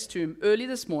were at his tomb early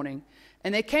this morning,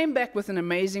 and they came back with an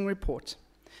amazing report.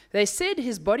 They said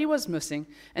his body was missing,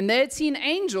 and they had seen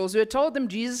angels who had told them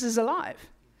Jesus is alive.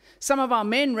 Some of our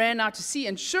men ran out to see,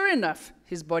 and sure enough,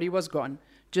 his body was gone,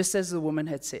 just as the woman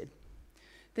had said.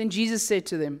 Then Jesus said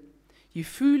to them, "You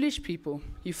foolish people,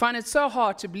 you find it so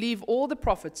hard to believe all the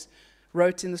prophets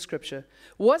wrote in the scripture.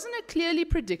 Wasn't it clearly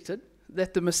predicted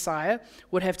that the Messiah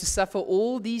would have to suffer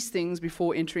all these things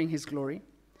before entering his glory?"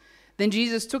 Then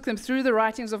Jesus took them through the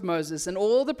writings of Moses and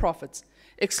all the prophets,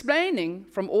 explaining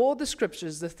from all the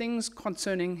scriptures the things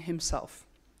concerning himself.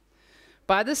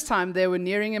 By this time, they were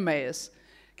nearing Emmaus.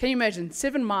 Can you imagine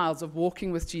 7 miles of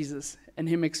walking with Jesus and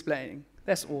him explaining?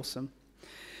 That's awesome.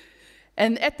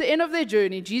 And at the end of their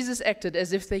journey, Jesus acted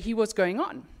as if he was going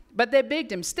on. But they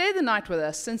begged him, "Stay the night with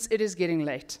us, since it is getting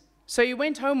late." So he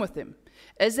went home with them.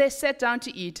 As they sat down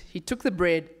to eat, he took the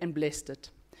bread and blessed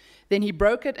it. Then he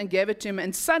broke it and gave it to him,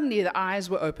 and suddenly their eyes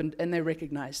were opened and they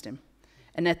recognized him.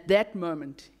 And at that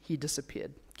moment, he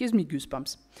disappeared. Gives me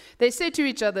goosebumps. They said to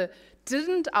each other,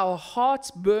 "Didn't our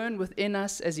hearts burn within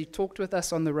us as he talked with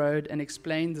us on the road and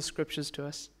explained the scriptures to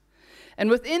us?" And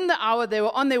within the hour, they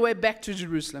were on their way back to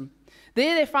Jerusalem.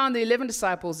 There they found the 11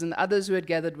 disciples and others who had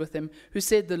gathered with him, who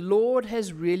said, "The Lord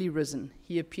has really risen."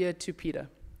 He appeared to Peter.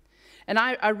 And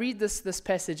I read this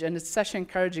passage, and it's such an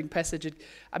encouraging passage.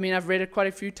 I've read it quite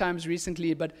a few times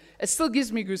recently, but it still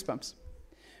gives me goosebumps.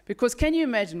 Because can you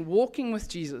imagine walking with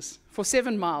Jesus for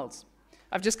 7 miles?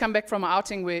 I've just come back from an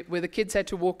outing where the kids had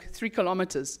to walk 3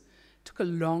 kilometers. It took a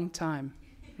long time,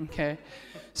 okay?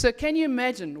 So can you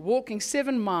imagine walking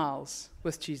 7 miles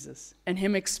with Jesus and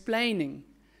him explaining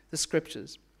the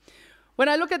scriptures? When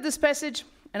I look at this passage,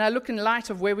 and I look in light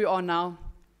of where we are now,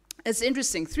 it's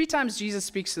interesting. 3 times Jesus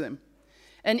speaks to them.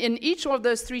 And in each of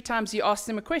those 3 times, he asks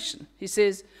them a question. He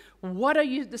says, "What are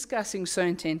you discussing so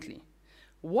intently?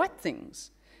 What things?"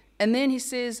 And then he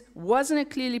says, "Wasn't it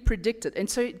clearly predicted?" And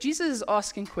so Jesus is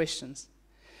asking questions.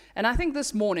 And I think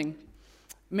this morning,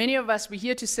 many of us, we're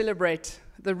here to celebrate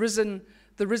the risen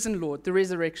Lord, the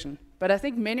resurrection. But I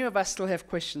think many of us still have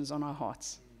questions on our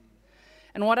hearts.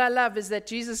 And what I love is that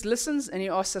Jesus listens and he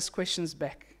asks us questions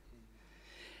back.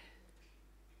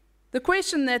 The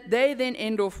question that they then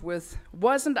end off with,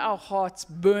 wasn't our hearts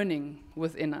burning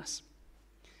within us?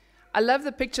 I love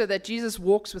the picture that Jesus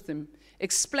walks with them,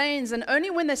 explains, and only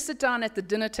when they sit down at the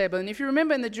dinner table, and if you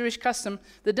remember in the Jewish custom,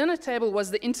 the dinner table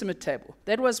was the intimate table.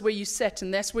 That was where you sat,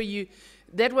 and that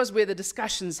was where the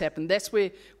discussions happened. That's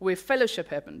where fellowship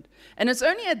happened. And it's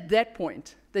only at that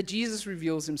point that Jesus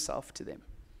reveals himself to them.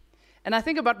 And I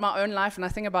think about my own life, and I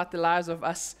think about the lives of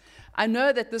us. I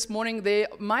know that this morning there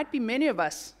might be many of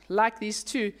us, like these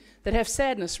two, that have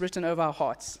sadness written over our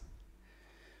hearts.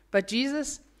 But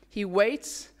Jesus, he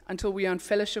waits until we are in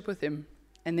fellowship with him,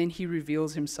 and then he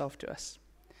reveals himself to us.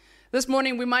 This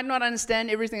morning, we might not understand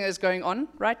everything that is going on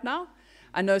right now.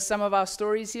 I know some of our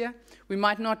stories here. We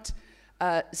might not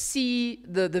see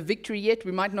the victory yet.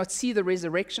 We might not see the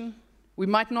resurrection. We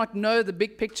might not know the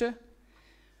big picture.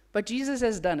 But Jesus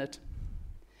has done it.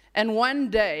 And one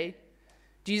day,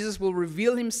 Jesus will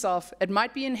reveal himself. It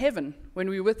might be in heaven when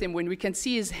we're with him, when we can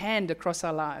see his hand across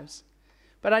our lives.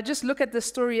 But I just look at this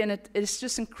story, and it's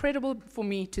just incredible for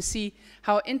me to see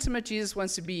how intimate Jesus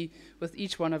wants to be with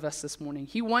each one of us this morning.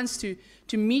 He wants to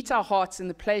meet our hearts in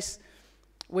the place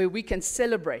where we can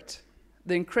celebrate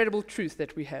the incredible truth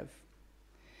that we have.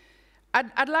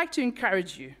 I'd like to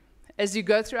encourage you as you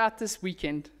go throughout this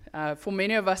weekend. For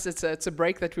many of us, it's a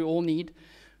break that we all need.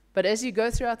 But as you go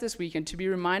throughout this weekend, to be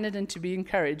reminded and to be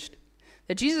encouraged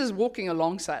that Jesus is walking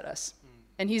alongside us.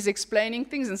 And he's explaining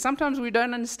things, and sometimes we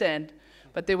don't understand.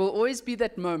 But there will always be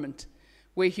that moment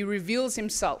where he reveals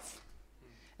himself.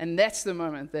 And that's the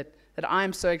moment that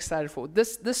I'm so excited for.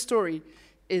 This story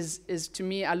is to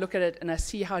me, I look at it and I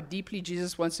see how deeply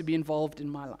Jesus wants to be involved in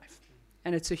my life.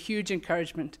 And it's a huge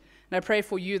encouragement. And I pray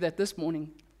for you that this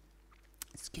morning,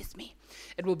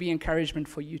 it will be encouragement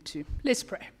for you too. Let's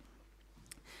pray.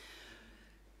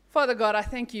 Father God, I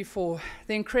thank you for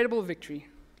the incredible victory.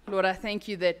 Lord, I thank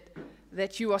you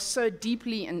that you are so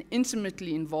deeply and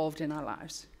intimately involved in our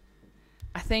lives.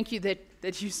 I thank you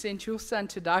that you sent your Son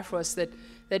to die for us, that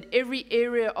every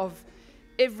area of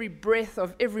every breath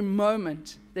of every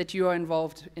moment that you are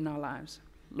involved in our lives.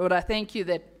 Lord, I thank you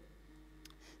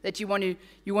that you want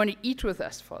to eat with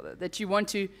us, Father, that you want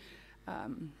to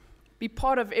be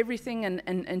part of everything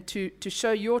and to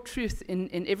show your truth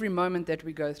in every moment that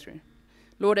we go through.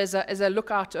 Lord, as I look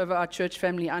out over our church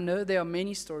family, I know there are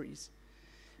many stories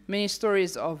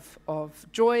of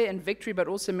joy and victory, but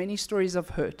also many stories of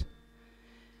hurt.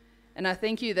 And I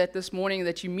thank you that this morning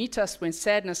that you meet us when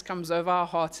sadness comes over our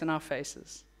hearts and our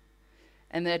faces.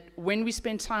 And that when we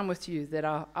spend time with you, that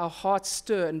our hearts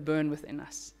stir and burn within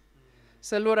us.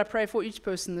 So Lord, I pray for each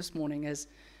person this morning as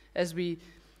we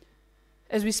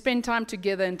spend time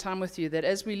together and time with you, that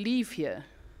as we leave here,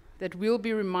 that we'll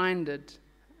be reminded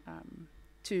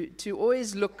to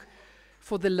always look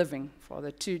for the living,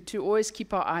 Father, to always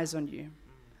keep our eyes on you.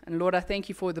 And Lord, I thank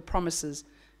you for the promises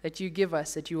that you give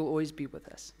us, that you will always be with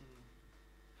us.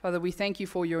 Father, we thank you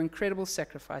for your incredible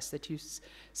sacrifice that you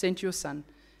sent your Son,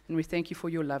 and we thank you for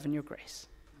your love and your grace.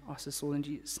 I ask this all in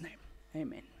Jesus' name.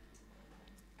 Amen.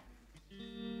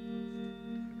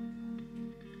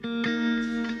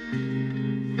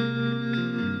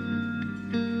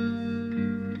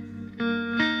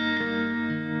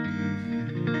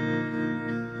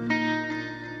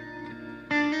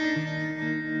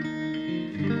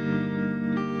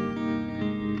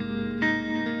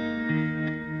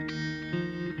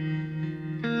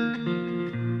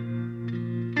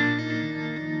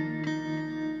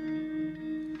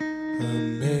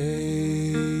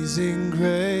 Amazing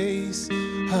grace,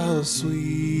 how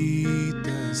sweet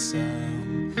the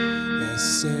sound that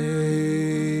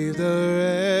saved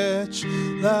a wretch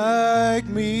like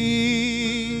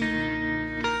me.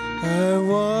 I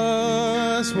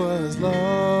once was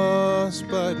lost,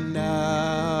 but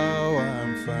now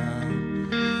I'm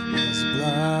found. Was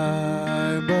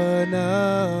blind, but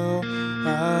now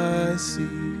I see.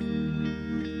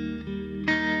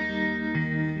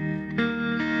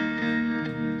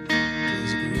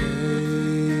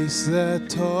 That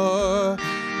tore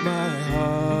my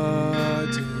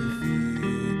heart to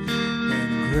feel,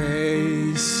 and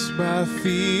grace my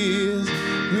fears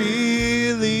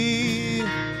relieve.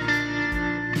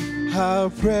 How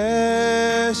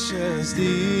precious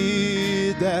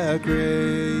did that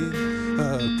grace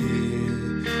appear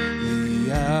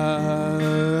the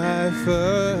hour I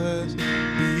first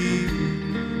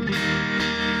believed.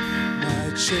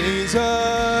 My chains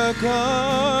are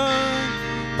gone,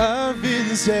 I've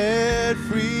been set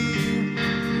free.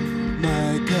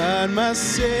 My God, my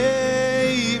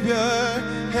Savior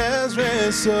has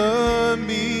ransomed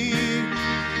me.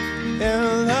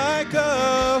 And like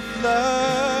a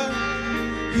flood,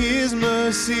 His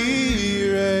mercy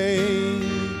reigns.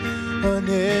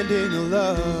 unending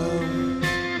love,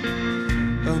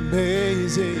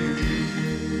 amazing.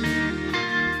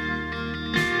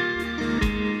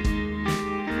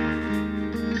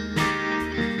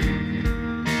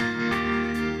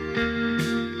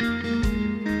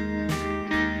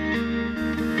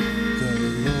 The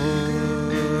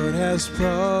Lord has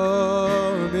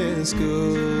promised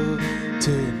good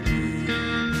to me,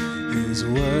 His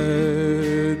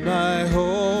word my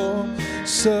hope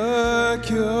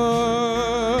secure.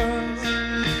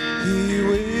 He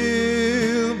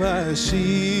will my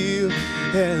shield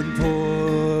and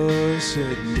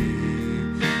portion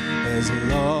me as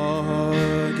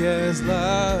long as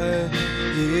life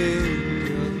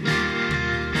endures.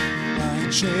 My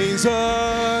chains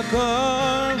are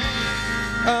gone,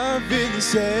 I've been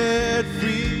set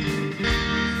free.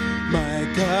 My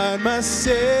God, my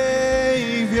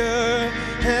Savior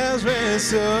has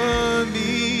ransomed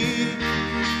me.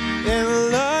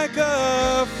 And like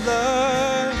a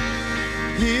flood,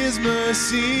 His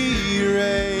mercy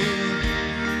reigns,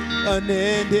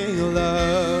 unending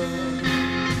love,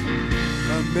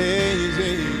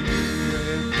 amazing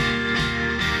grace.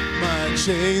 My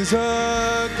chains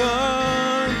are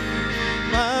gone,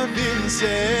 I've been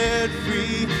set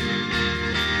free.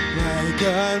 My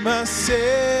God, my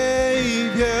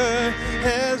Savior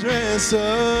has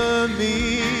ransomed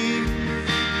me.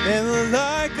 And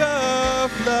like a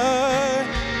flood,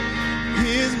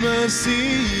 His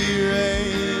mercy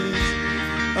reigns,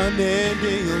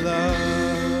 unending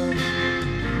love,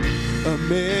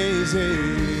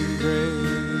 amazing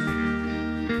grace.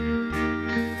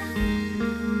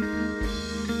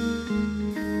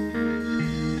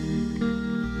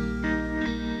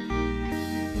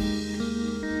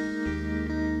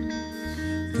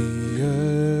 The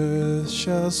earth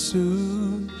shall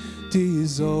soon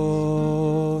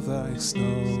dissolve like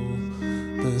snow,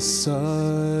 the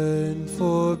sun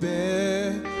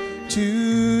forbear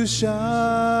to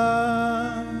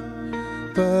shine,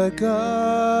 but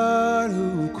God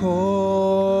who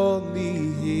called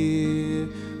me here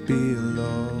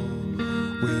below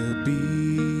will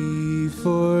be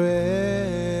forever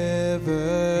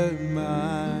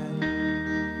mine,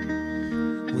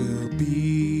 will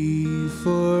be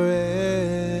forever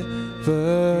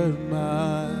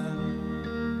mine.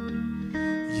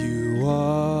 You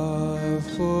are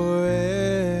forever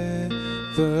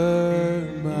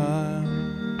mine.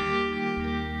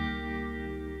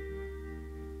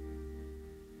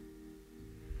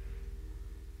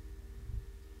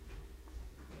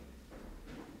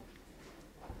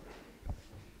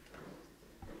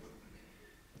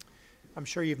 I'm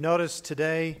sure you've noticed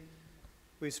today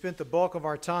we've spent the bulk of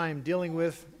our time dealing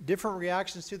with different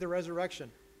reactions to the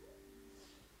resurrection,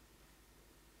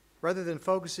 rather than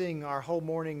focusing our whole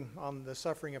morning on the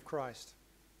suffering of Christ.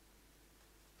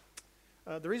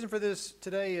 The reason for this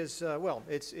today is,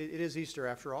 it is Easter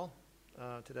after all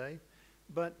today,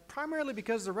 but primarily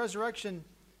because the resurrection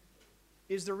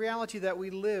is the reality that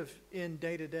we live in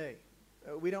day to day.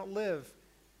 We don't live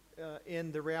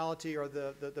in the reality or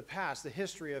the past, the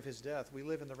history of His death. We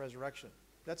live in the resurrection.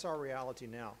 That's our reality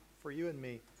now. For you and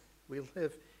me, we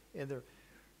live in the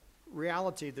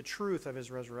reality, the truth of His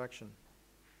resurrection.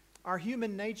 Our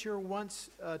human nature wants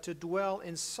to dwell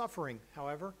in suffering,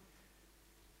 however.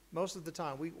 Most of the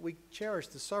time, we cherish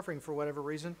the suffering for whatever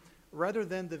reason, rather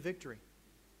than the victory.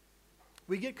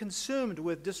 We get consumed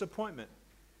with disappointment.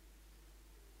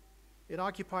 It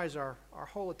occupies our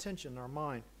whole attention, our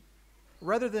mind,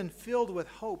 rather than filled with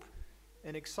hope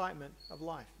and excitement of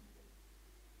life.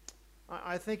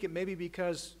 I think it may be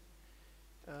because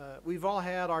we've all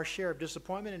had our share of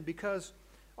disappointment, and because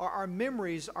our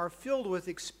memories are filled with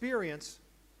experience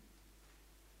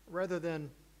rather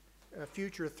than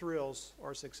future thrills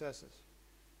or successes.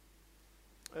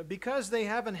 Because they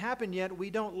haven't happened yet, we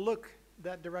don't look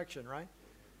that direction, right?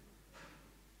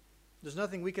 There's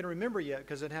nothing we can remember yet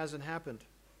because it hasn't happened.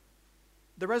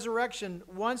 The resurrection,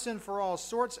 once and for all,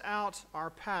 sorts out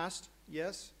our past,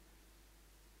 yes,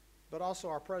 but also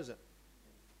our present.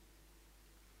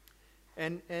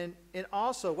 And it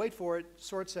also, wait for it,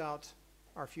 sorts out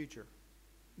our future.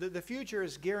 The future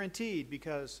is guaranteed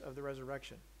because of the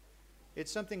resurrection.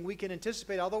 It's something we can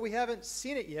anticipate. Although we haven't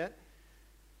seen it yet,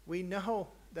 we know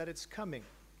that it's coming,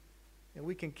 and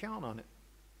we can count on it.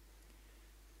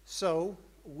 So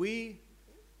we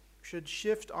should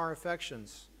shift our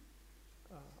affections,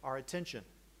 our attention,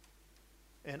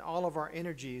 and all of our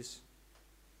energies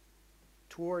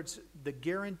towards the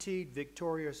guaranteed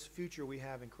victorious future we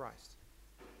have in Christ.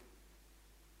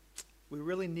 We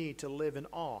really need to live in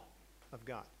awe of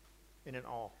God and in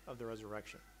awe of the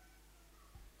resurrection.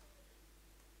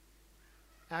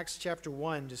 Acts chapter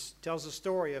 1 just tells the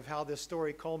story of how this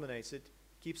story culminates. It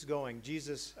keeps going.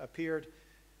 Jesus appeared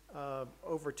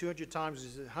over 200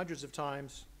 times, hundreds of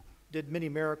times, did many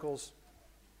miracles,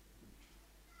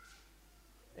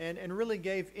 and really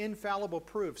gave infallible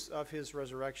proofs of his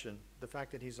resurrection, the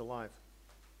fact that he's alive.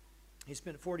 He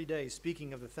spent 40 days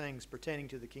speaking of the things pertaining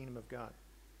to the kingdom of God.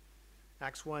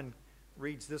 Acts 1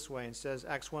 reads this way and says,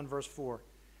 Acts 1 verse 4,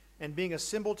 "And being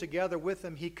assembled together with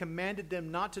them, he commanded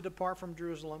them not to depart from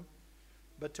Jerusalem,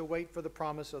 but to wait for the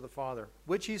promise of the Father,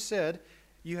 which he said,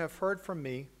 You have heard from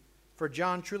me, for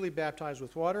John truly baptized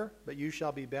with water, but you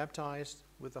shall be baptized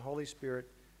with the Holy Spirit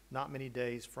not many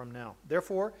days from now.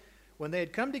 Therefore, when they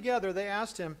had come together, they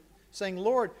asked him, saying,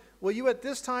 Lord, will you at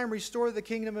this time restore the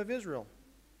kingdom of Israel?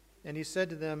 And he said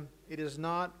to them, It is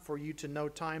not for you to know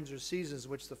times or seasons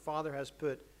which the Father has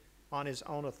put on his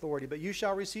own authority, but you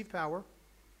shall receive power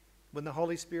when the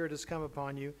Holy Spirit has come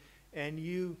upon you, and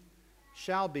you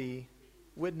shall be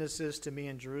witnesses to me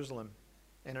in Jerusalem,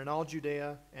 and in all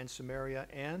Judea and Samaria,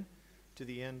 and to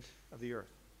the end of the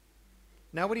earth.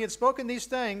 Now when he had spoken these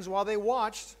things, while they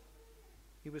watched,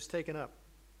 he was taken up,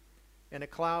 and a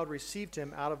cloud received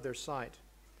him out of their sight.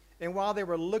 And while they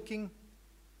were looking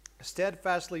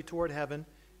steadfastly toward heaven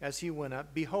as he went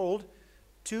up, behold,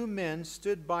 2 men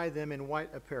stood by them in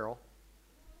white apparel,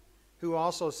 who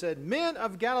also said, Men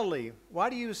of Galilee,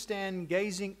 why do you stand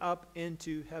gazing up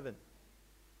into heaven?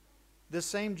 This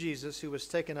same Jesus who was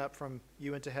taken up from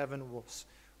you into heaven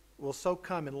will so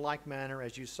come in like manner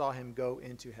as you saw him go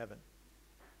into heaven.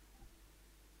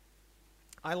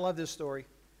 I love this story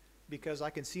because I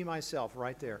can see myself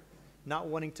right there, not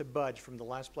wanting to budge from the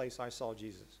last place I saw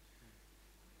Jesus.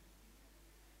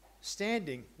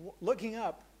 Standing, looking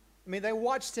up. I mean, they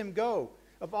watched him go.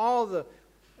 Of all the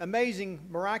amazing,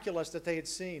 miraculous that they had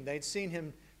seen, they'd seen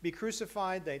him be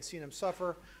crucified, they'd seen him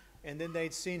suffer, and then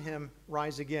they'd seen him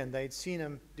rise again. They'd seen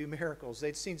him do miracles.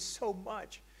 They'd seen so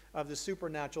much of the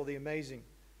supernatural, the amazing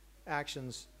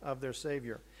actions of their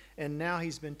Savior. And now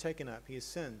he's been taken up. He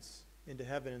ascends into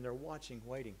heaven, and they're watching,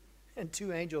 waiting. And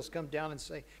 2 angels come down and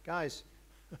say, Guys,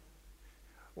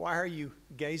 why are you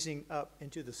gazing up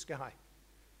into the sky?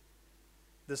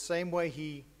 The same way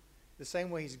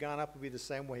he's gone up will be the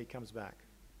same way he comes back.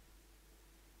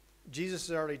 Jesus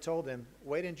has already told them,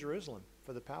 wait in Jerusalem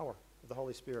for the power of the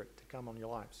Holy Spirit to come on your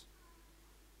lives.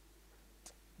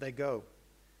 They go.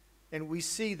 And we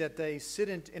see that they sit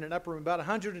in an upper room, about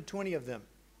 120 of them.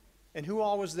 And who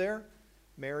all was there?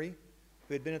 Mary,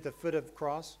 who had been at the foot of the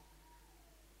cross.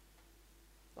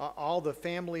 All the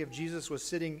family of Jesus was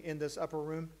sitting in this upper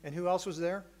room. And who else was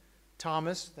there?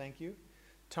 Thomas, thank you.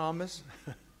 Thomas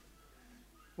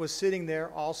was sitting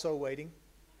there also waiting,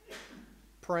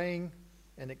 praying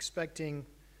and expecting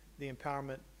the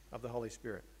empowerment of the Holy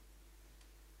Spirit.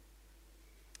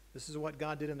 This is what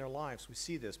God did in their lives. We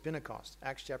see this. Pentecost,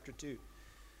 Acts chapter 2.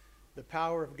 The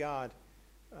power of God,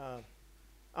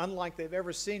 unlike they've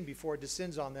ever seen before,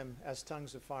 descends on them as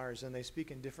tongues of fires, and they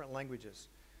speak in different languages.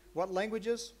 What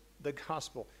languages? The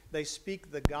gospel. They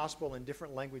speak the gospel in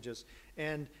different languages.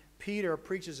 And Peter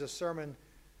preaches a sermon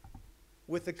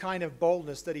with the kind of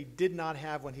boldness that he did not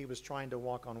have when he was trying to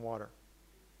walk on water.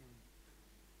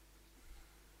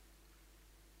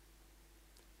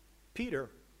 Peter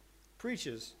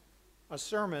preaches a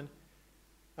sermon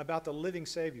about the living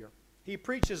Savior. He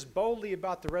preaches boldly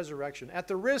about the resurrection at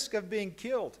the risk of being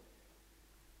killed.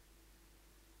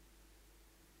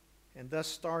 And thus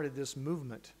started this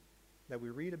movement that we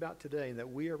read about today, and that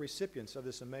we are recipients of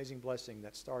this amazing blessing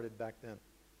that started back then.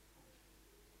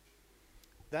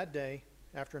 That day,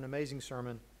 after an amazing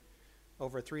sermon,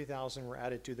 over 3,000 were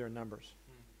added to their numbers.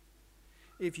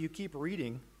 If you keep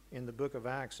reading in the book of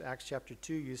Acts, Acts chapter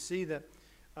 2, you see that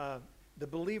the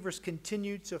believers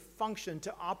continued to function,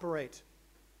 to operate.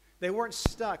 They weren't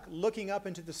stuck looking up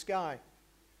into the sky.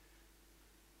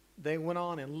 They went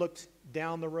on and looked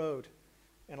down the road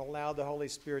and allowed the Holy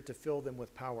Spirit to fill them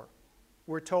with power.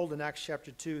 We're told in Acts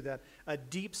chapter 2 that a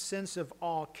deep sense of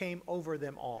awe came over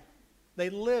them all. They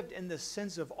lived in the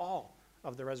sense of awe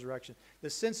of the resurrection, the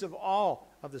sense of awe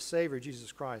of the Savior,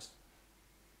 Jesus Christ.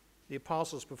 The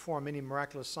apostles performed many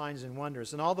miraculous signs and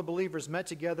wonders, and all the believers met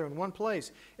together in one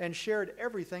place and shared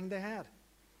everything they had.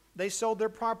 They sold their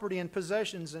property and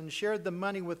possessions and shared the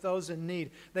money with those in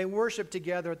need. They worshiped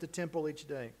together at the temple each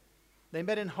day. They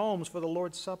met in homes for the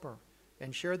Lord's Supper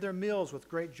and shared their meals with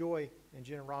great joy and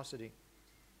generosity,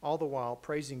 all the while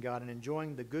praising God and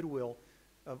enjoying the goodwill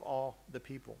of all the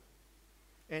people.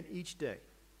 And each day,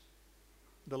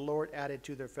 the Lord added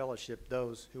to their fellowship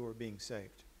those who were being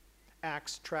saved.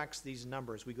 Acts tracks these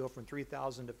numbers. We go from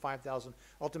 3,000 to 5,000.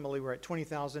 Ultimately, we're at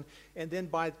 20,000. And then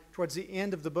towards the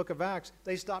end of the book of Acts,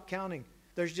 they stop counting.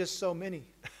 There's just so many.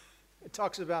 It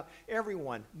talks about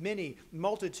everyone, many,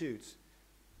 multitudes.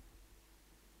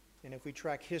 And if we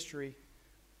track history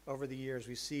over the years,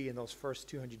 we see in those first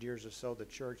 200 years or so, the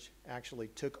church actually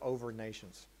took over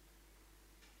nations.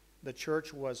 The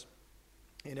church was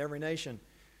in every nation.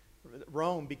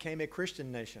 Rome became a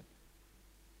Christian nation.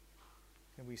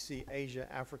 And we see Asia,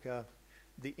 Africa,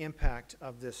 the impact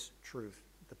of this truth,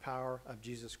 the power of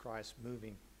Jesus Christ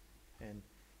moving and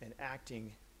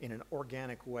acting in an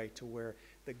organic way to where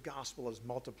the gospel is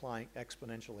multiplying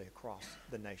exponentially across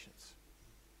the nations.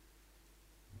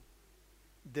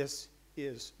 This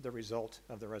is the result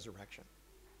of the resurrection.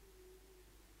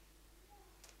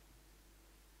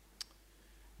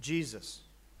 Jesus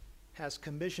has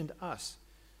commissioned us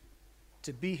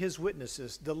to be his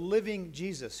witnesses. The living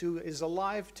Jesus, who is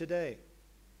alive today,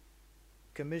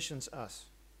 commissions us.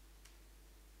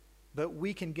 But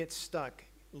we can get stuck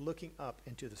looking up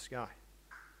into the sky,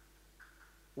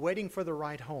 waiting for the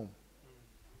ride home,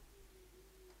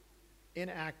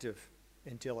 inactive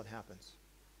until it happens.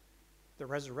 The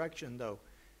resurrection, though,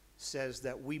 says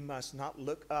that we must not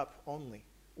look up only.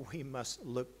 We must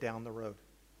look down the road.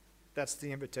 That's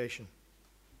the invitation.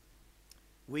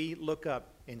 We look up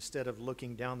instead of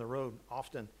looking down the road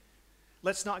often.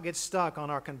 Let's not get stuck on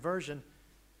our conversion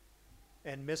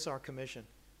and miss our commission.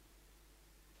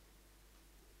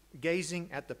 Gazing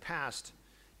at the past,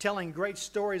 telling great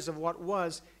stories of what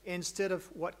was instead of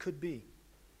what could be.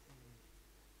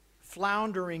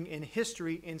 Floundering in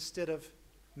history instead of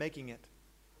making it.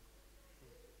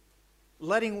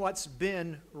 Letting what's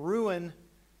been ruin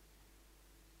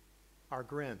our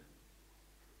grin.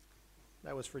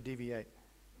 That was for DV8.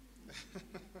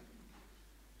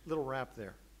 Little rap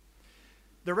there.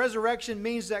 The resurrection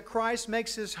means that Christ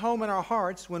makes his home in our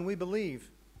hearts when we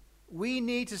believe. We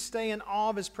need to stay in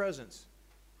awe of his presence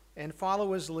and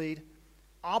follow his lead,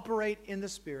 operate in the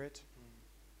Spirit,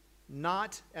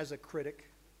 not as a critic.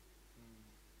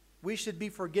 We should be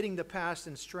forgetting the past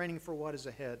and straining for what is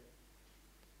ahead.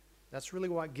 That's really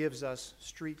what gives us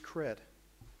street cred.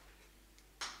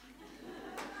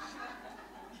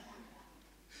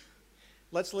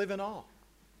 Let's live in awe.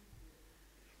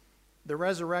 The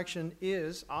resurrection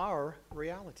is our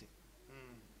reality.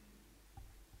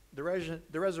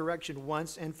 The resurrection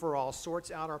once and for all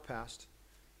sorts out our past,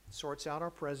 sorts out our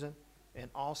present, and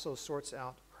also sorts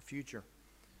out our future.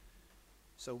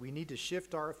 So we need to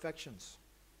shift our affections,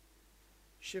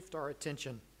 shift our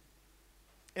attention,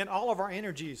 and all of our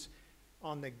energies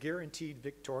on the guaranteed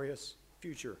victorious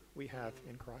future we have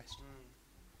in Christ.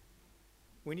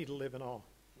 We need to live in awe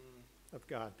of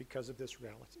God because of this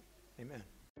reality. Amen.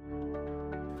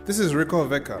 This is Rico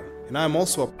Veka, and I am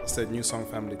also a pastor at New Song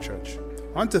Family Church.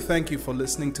 I want to thank you for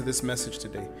listening to this message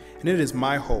today, and it is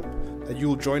my hope that you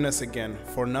will join us again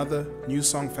for another New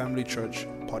Song Family Church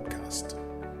podcast.